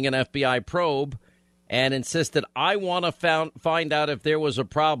dropping an FBI probe and insisted, I want to find out if there was a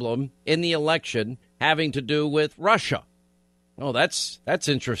problem in the election having to do with Russia. Oh, that's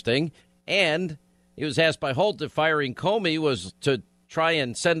interesting. And he was asked by Holt if firing Comey was to try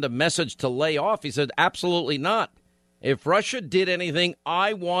and send a message to lay off. He said, absolutely not. If Russia did anything,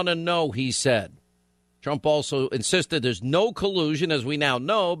 I want to know, he said. Trump also insisted there's no collusion, as we now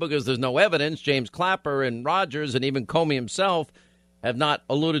know, because there's no evidence. James Clapper and Rogers and even Comey himself have not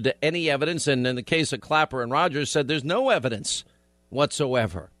alluded to any evidence. And in the case of Clapper and Rogers, said there's no evidence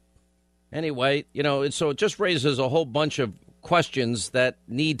whatsoever. Anyway, so it just raises a whole bunch of questions that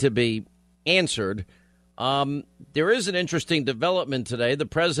need to be answered. There is an interesting development today. The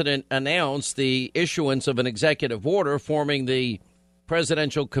president announced the issuance of an executive order forming the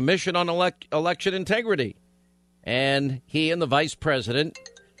Presidential Commission on Election Integrity. And he and the vice president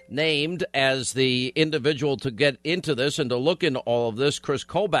named as the individual to get into this and to look into all of this, Chris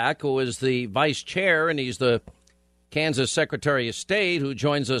Kobach, who is the vice chair, and he's the Kansas Secretary of State, who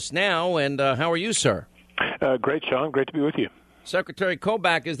joins us now. And how are you, sir? Great, Sean. Great to be with you. Secretary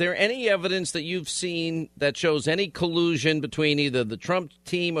Kobach, is there any evidence that you've seen that shows any collusion between either the Trump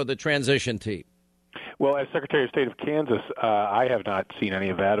team or the transition team? Well, as Secretary of State of Kansas, I have not seen any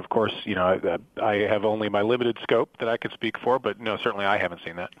of that. Of course, I have only my limited scope that I could speak for, but no, certainly I haven't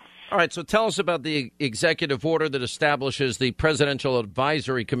seen that. All right, so tell us about the executive order that establishes the Presidential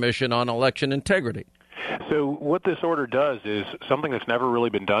Advisory Commission on Election Integrity. So what this order does is something that's never really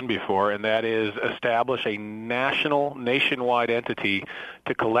been done before, and that is establish a nationwide entity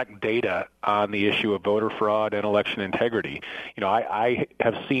to collect data on the issue of voter fraud and election integrity. I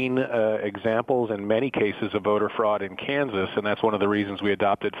have seen examples in many cases of voter fraud in Kansas, and that's one of the reasons we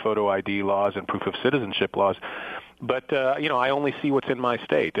adopted photo ID laws and proof of citizenship laws. But, I only see what's in my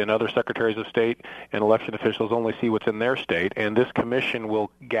state, and other secretaries of state and election officials only see what's in their state. And this commission will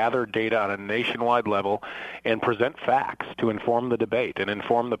gather data on a nationwide level and present facts to inform the debate and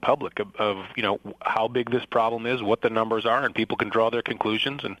inform the public of how big this problem is, what the numbers are, and people can draw their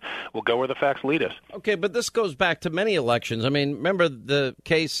conclusions, and we'll go where the facts lead us. Okay, but this goes back to many elections. I mean, remember the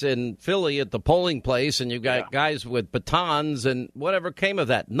case in Philly at the polling place, and you've got guys with batons, and whatever came of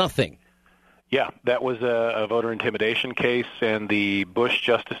that? Nothing. Yeah, that was a voter intimidation case, and the Bush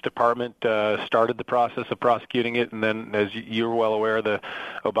Justice Department started the process of prosecuting it, and then, as you're well aware, the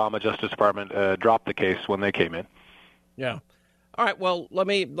Obama Justice Department dropped the case when they came in. Yeah. All right. Well, let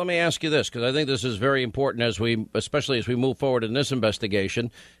me ask you this, because I think this is very important especially as we move forward in this investigation.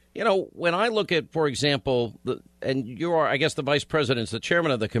 When I look at, for example, and you are, I guess, the vice president's the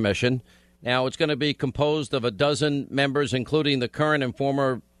chairman of the commission. Now, it's going to be composed of a dozen members, including the current and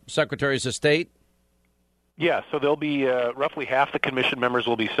former secretaries of state? Yeah, so there'll be roughly half the commission members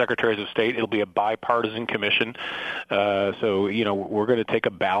will be secretaries of state. It'll be a bipartisan commission. So, we're going to take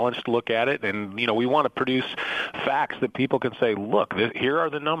a balanced look at it. And, we want to produce facts that people can say, look, here are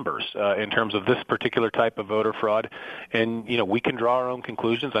the numbers in terms of this particular type of voter fraud. And, we can draw our own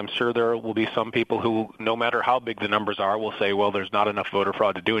conclusions. I'm sure there will be some people who, no matter how big the numbers are, will say, well, there's not enough voter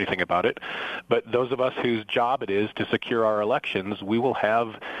fraud to do anything about it. But those of us whose job it is to secure our elections, we will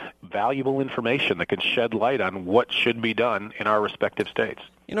have valuable information that can shed light on what should be done in our respective states.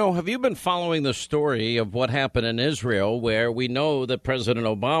 Have you been following the story of what happened in Israel, where we know that President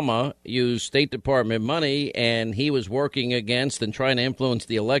Obama used State Department money and he was working against and trying to influence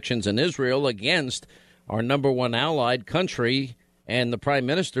the elections in Israel against our number one allied country and the Prime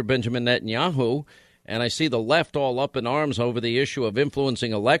Minister, Benjamin Netanyahu? And I see the left all up in arms over the issue of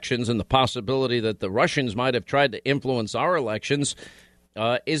influencing elections and the possibility that the Russians might have tried to influence our elections.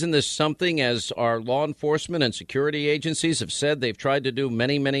 Isn't this something, as our law enforcement and security agencies have said they've tried to do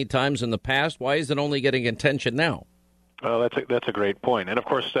many, many times in the past? Why is it only getting attention now? Well, that's a great point. And, of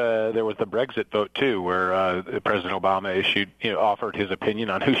course, there was the Brexit vote, too, where President Obama offered his opinion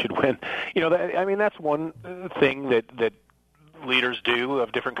on who should win. That's one thing that leaders do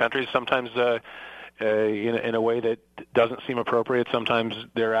of different countries. Sometimes in a way that doesn't seem appropriate. Sometimes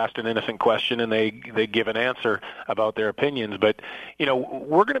they're asked an innocent question and they give an answer about their opinions. But,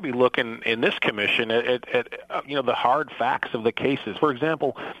 we're going to be looking in this commission at the hard facts of the cases. For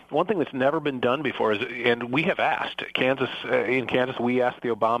example, one thing that's never been done before is, and we have asked, in Kansas, we asked the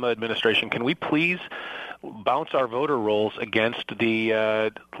Obama administration, can we please bounce our voter rolls against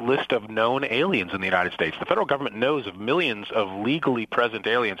the list of known aliens in the United States. The federal government knows of millions of legally present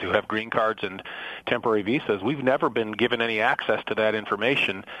aliens who have green cards and temporary visas. We've never been given any access to that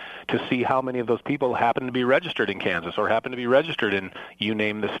information to see how many of those people happen to be registered in Kansas or happen to be registered in you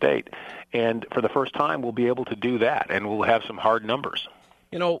name the state. And for the first time, we'll be able to do that, and we'll have some hard numbers.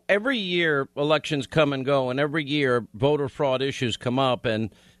 Every year elections come and go, and every year voter fraud issues come up, and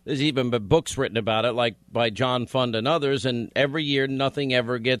there's even been books written about it, like by John Fund and others, and every year nothing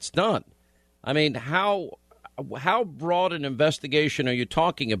ever gets done. I mean, how broad an investigation are you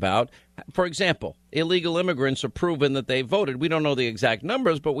talking about? For example, illegal immigrants are proven that they voted. We don't know the exact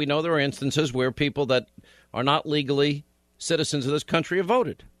numbers, but we know there are instances where people that are not legally citizens of this country have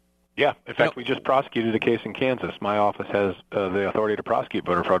voted. Yeah. In fact, we just prosecuted a case in Kansas. My office has the authority to prosecute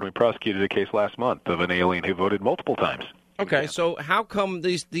voter fraud. We prosecuted a case last month of an alien who voted multiple times. Okay, so how come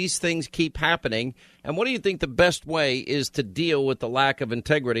these things keep happening, and what do you think the best way is to deal with the lack of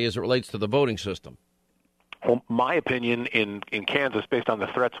integrity as it relates to the voting system? Well, my opinion in Kansas, based on the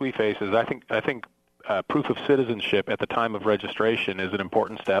threats we face, is I think proof of citizenship at the time of registration is an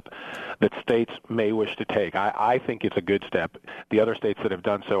important step that states may wish to take. I think it's a good step. The other states that have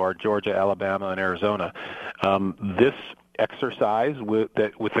done so are Georgia, Alabama, and Arizona. This exercise with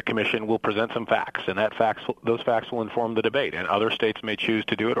the commission will present some facts, and those facts will inform the debate. And other states may choose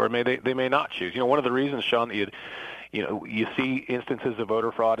to do it, or they may not choose. One of the reasons, Sean, that you see instances of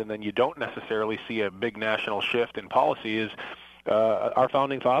voter fraud, and then you don't necessarily see a big national shift in policy is our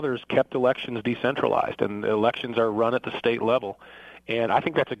founding fathers kept elections decentralized, and elections are run at the state level. And I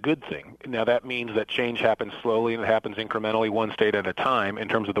think that's a good thing. Now, that means that change happens slowly and it happens incrementally, one state at a time, in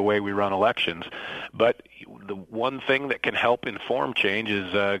terms of the way we run elections. But the one thing that can help inform change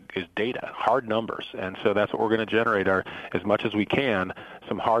is data, hard numbers. And so that's what we're going to generate, as much as we can,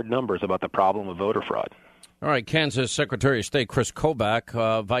 some hard numbers about the problem of voter fraud. All right, Kansas Secretary of State Chris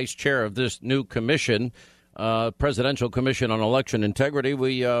Kobach, vice chair of this new commission, Presidential Commission on Election Integrity.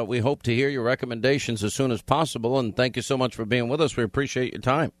 We hope to hear your recommendations as soon as possible, and thank you so much for being with us. We appreciate your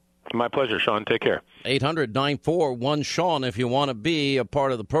time. My pleasure, Sean. Take care. 800-941-SEAN if you want to be a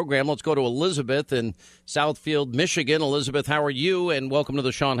part of the program. Let's go to Elizabeth in Southfield, Michigan. Elizabeth, how are you? And welcome to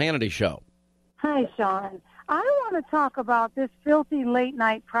the Sean Hannity Show. Hi, Sean. I want to talk about this filthy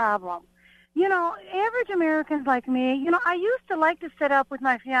late-night problem. Average Americans like me, I used to like to sit up with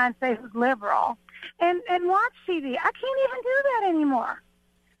my fiancé who's liberal and watch TV. I can't even do that anymore.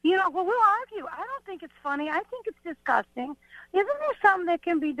 We'll argue. I don't think it's funny. I think it's disgusting. Isn't there something that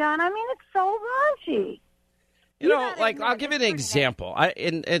can be done? I mean, it's so raunchy. I'll give you an example.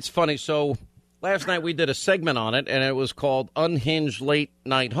 And it's funny. So last night we did a segment on it, and it was called Unhinged Late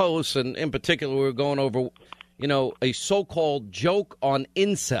Night Hosts. And in particular, we were going over, a so-called joke on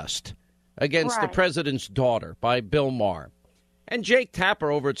incest against the president's daughter by Bill Maher. And Jake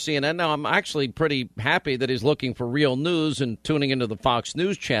Tapper over at CNN. Now, I'm actually pretty happy that he's looking for real news and tuning into the Fox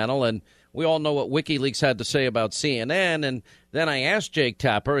News channel. And we all know what WikiLeaks had to say about CNN. And then I asked Jake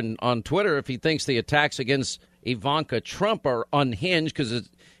Tapper on Twitter if he thinks the attacks against Ivanka Trump are unhinged, because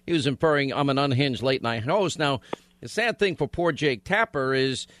he was inferring I'm an unhinged late-night host. Now, the sad thing for poor Jake Tapper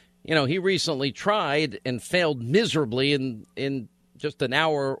is, he recently tried and failed miserably in just an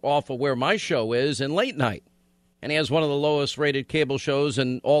hour off of where my show is in late night. And he has one of the lowest rated cable shows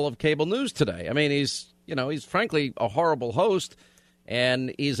in all of cable news today. I mean, he's frankly a horrible host,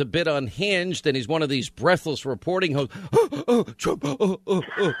 and he's a bit unhinged, and he's one of these breathless reporting hosts, Trump,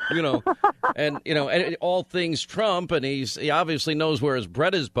 and all things Trump, and he obviously knows where his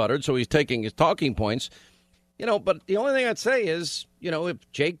bread is buttered, so he's taking his talking points. But the only thing I'd say is,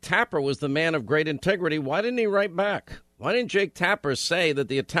 if Jake Tapper was the man of great integrity, why didn't he write back? Why didn't Jake Tapper say that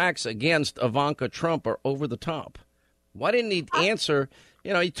the attacks against Ivanka Trump are over the top? Why didn't he answer?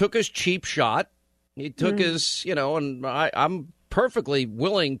 He took his cheap shot. He took his, and I'm perfectly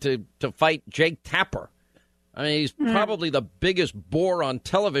willing to fight Jake Tapper. I mean, he's probably the biggest bore on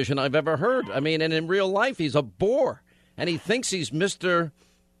television I've ever heard. I mean, and in real life, he's a bore. And he thinks he's Mr.,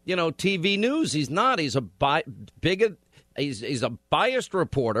 TV news. He's not. He's a he's a biased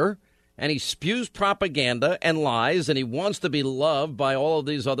reporter. And he spews propaganda and lies, and he wants to be loved by all of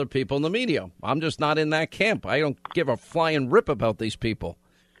these other people in the media. I'm just not in that camp. I don't give a flying rip about these people.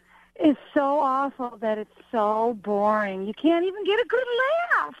 It's so awful that it's so boring. You can't even get a good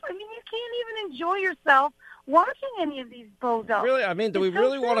laugh. I mean, you can't even enjoy yourself watching any of these bozos. Really? I mean, do we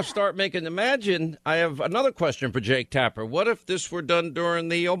really want to start making... Imagine, I have another question for Jake Tapper. What if this were done during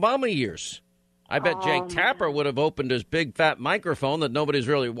the Obama years? I bet Jake Tapper would have opened his big fat microphone that nobody's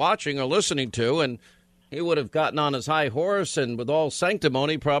really watching or listening to, and he would have gotten on his high horse, and with all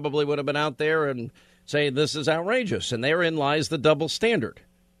sanctimony probably would have been out there and say this is outrageous. And therein lies the double standard.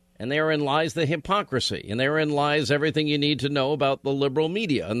 And therein lies the hypocrisy. And therein lies everything you need to know about the liberal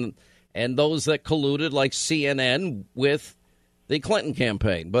media and those that colluded like CNN with the Clinton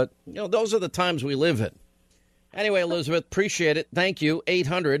campaign. But, those are the times we live in. Anyway, Elizabeth, appreciate it. Thank you.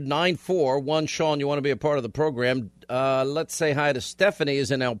 800-941-SEAN. You want to be a part of the program. Let's say hi to Stephanie,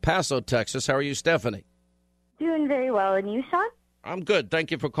 who's in El Paso, Texas. How are you, Stephanie? Doing very well. And you, Sean? I'm good. Thank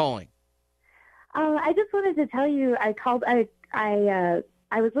you for calling. I just wanted to tell you, I called.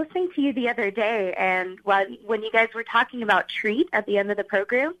 I was listening to you the other day, and when you guys were talking about Treat at the end of the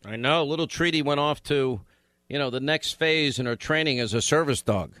program. I know. Little Treaty went off to, the next phase in her training as a service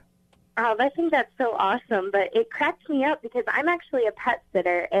dog. I think that's so awesome, but it cracks me up because I'm actually a pet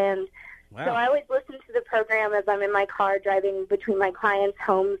sitter, and so I always listen to the program as I'm in my car driving between my clients'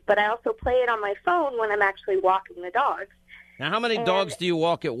 homes, but I also play it on my phone when I'm actually walking the dogs. Now, how many dogs do you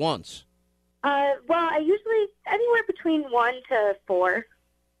walk at once? Well, I usually anywhere between 1 to 4.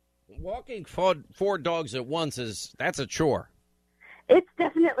 Walking four dogs at once that's a chore. It's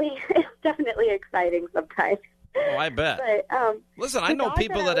definitely exciting sometimes. Oh, I bet. But listen, I know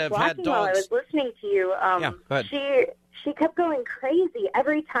people that have had dogs. While I was listening to you, yeah, go ahead. she kept going crazy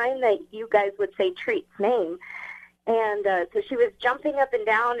every time that you guys would say Treat's name. And so she was jumping up and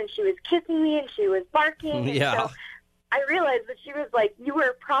down, and she was kissing me, and she was barking. Yeah. And so I realized that she was like, you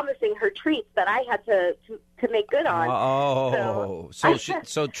were promising her treats that I had to make good on. Oh,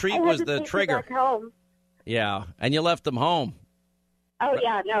 so Treat was the trigger. Back home. Yeah, and you left them home. Oh,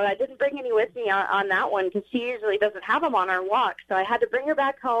 yeah, no, I didn't bring any with me on that one because she usually doesn't have them on our walk. So I had to bring her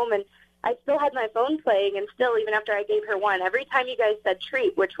back home, and I still had my phone playing, and still, even after I gave her one, every time you guys said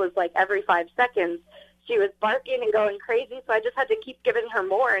treat, which was like every 5 seconds, she was barking and going crazy, so I just had to keep giving her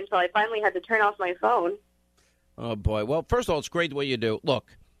more until I finally had to turn off my phone. Oh, boy. Well, first of all, it's great what you do.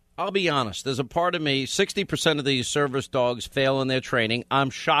 Look, I'll be honest. There's a part of me, 60% of these service dogs fail in their training. I'm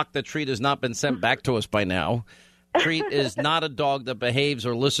shocked that Treat has not been sent back to us by now. Treat is not a dog that behaves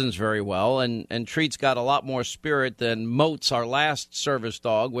or listens very well, and Treat's got a lot more spirit than Moats, our last service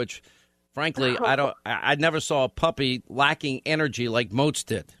dog, which, frankly, I never saw a puppy lacking energy like Moats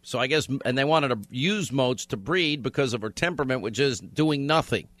did. So I guess, and they wanted to use Moats to breed because of her temperament, which is doing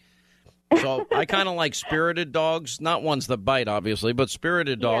nothing. So I kind of like spirited dogs, not ones that bite, obviously, but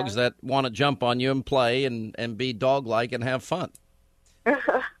spirited dogs that want to jump on you and play and be dog-like and have fun.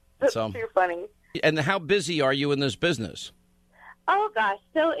 That's too funny. And how busy are you in this business? Oh, gosh.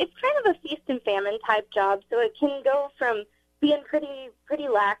 So it's kind of a feast and famine type job. So it can go from being pretty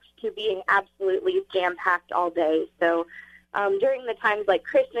lax to being absolutely jam-packed all day. So during the times like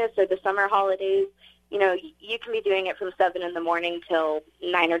Christmas or the summer holidays, you know, you can be doing it from 7 in the morning till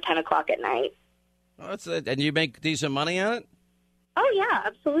 9 or 10 o'clock at night. Oh, that's it. And you make decent money on it? Oh, yeah,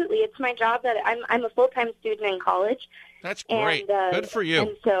 absolutely. It's my job. That I'm a full-time student in college. That's great. Good for you.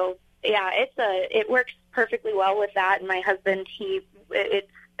 And so, yeah, it works perfectly well with that. And my husband, it's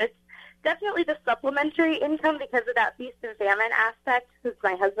definitely the supplementary income because of that feast and famine aspect, because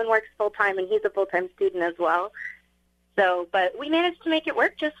my husband works full-time and he's a full-time student as well. So, but we managed to make it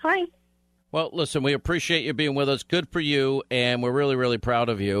work just fine. Well, listen, we appreciate you being with us. Good for you, and we're really, really proud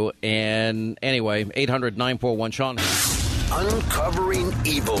of you. And anyway, 800-941-SEAN. Uncovering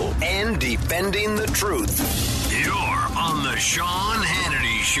evil and defending the truth. You're on the Sean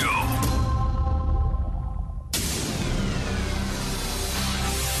Hannity Show.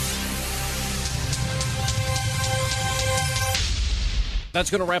 That's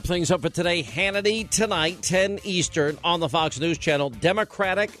going to wrap things up for today. Hannity tonight, 10 Eastern, on the Fox News Channel.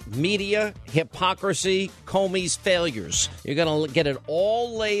 Democratic media, hypocrisy, Comey's failures. You're going to get it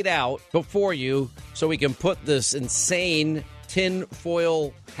all laid out before you so we can put this insane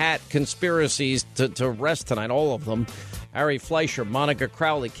tinfoil hat conspiracies to rest tonight, all of them. Ari Fleischer, Monica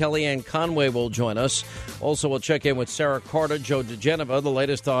Crowley, Kellyanne Conway will join us. Also, we'll check in with Sarah Carter, Joe DeGeneva, the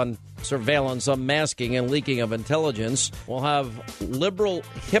latest on surveillance, unmasking, and leaking of intelligence. We'll have liberal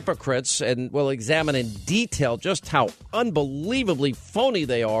hypocrites, and we'll examine in detail just how unbelievably phony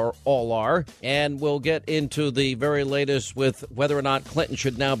they all are. And we'll get into the very latest with whether or not Clinton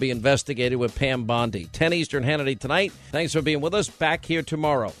should now be investigated with Pam Bondi. 10 Eastern, Hannity tonight. Thanks for being with us. Back here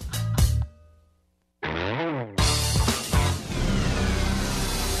tomorrow.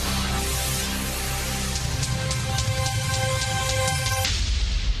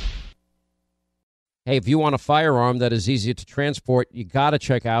 Hey, if you want a firearm that is easy to transport, you got to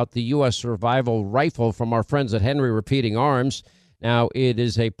check out the U.S. Survival Rifle from our friends at Henry Repeating Arms. Now, it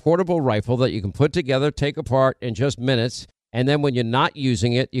is a portable rifle that you can put together, take apart in just minutes, and then when you're not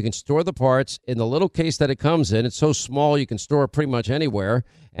using it, you can store the parts in the little case that it comes in. It's so small you can store it pretty much anywhere,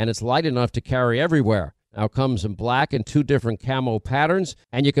 and it's light enough to carry everywhere. Now, it comes in black and 2 different camo patterns,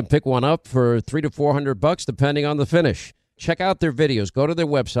 and you can pick one up for $300 to $400 depending on the finish. Check out their videos. Go to their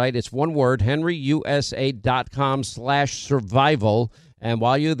website. It's one word, henryusa.com/survival. And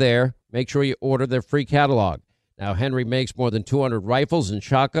while you're there, make sure you order their free catalog. Now, Henry makes more than 200 rifles and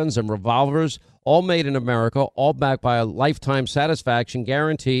shotguns and revolvers, all made in America, all backed by a lifetime satisfaction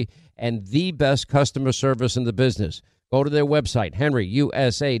guarantee and the best customer service in the business. Go to their website,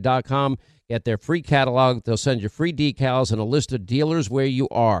 henryusa.com. Get their free catalog. They'll send you free decals and a list of dealers where you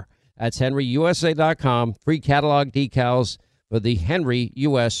are. That's henryusa.com. Free catalog decals for the Henry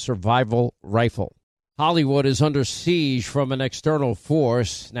U.S. Survival Rifle. Hollywood is under siege from an external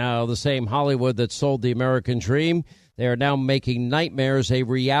force. Now, the same Hollywood that sold the American dream, they are now making nightmares a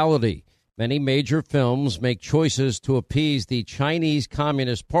reality. Many major films make choices to appease the Chinese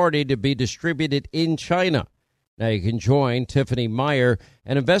Communist Party to be distributed in China. Now you can join Tiffany Meyer,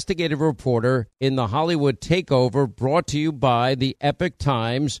 an investigative reporter in the Hollywood Takeover, brought to you by the Epic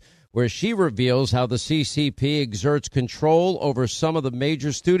Times, where she reveals how the CCP exerts control over some of the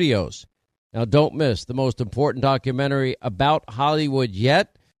major studios. Now don't miss the most important documentary about Hollywood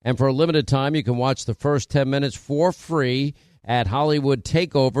yet, and for a limited time you can watch the first 10 minutes for free at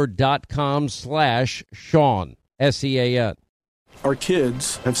HollywoodTakeover.com/Sean, SEAN. Our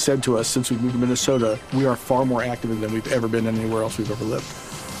kids have said to us since we moved to Minnesota, we are far more active than we've ever been anywhere else we've ever lived.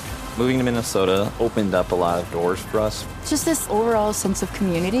 Moving to Minnesota opened up a lot of doors for us. Just this overall sense of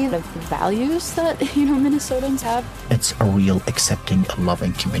community, of values that, Minnesotans have. It's a real accepting,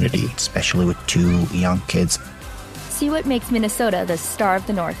 loving community, especially with 2 young kids. See what makes Minnesota the star of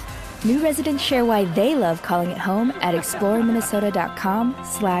the North. New residents share why they love calling it home at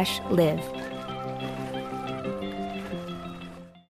exploreminnesota.com/live.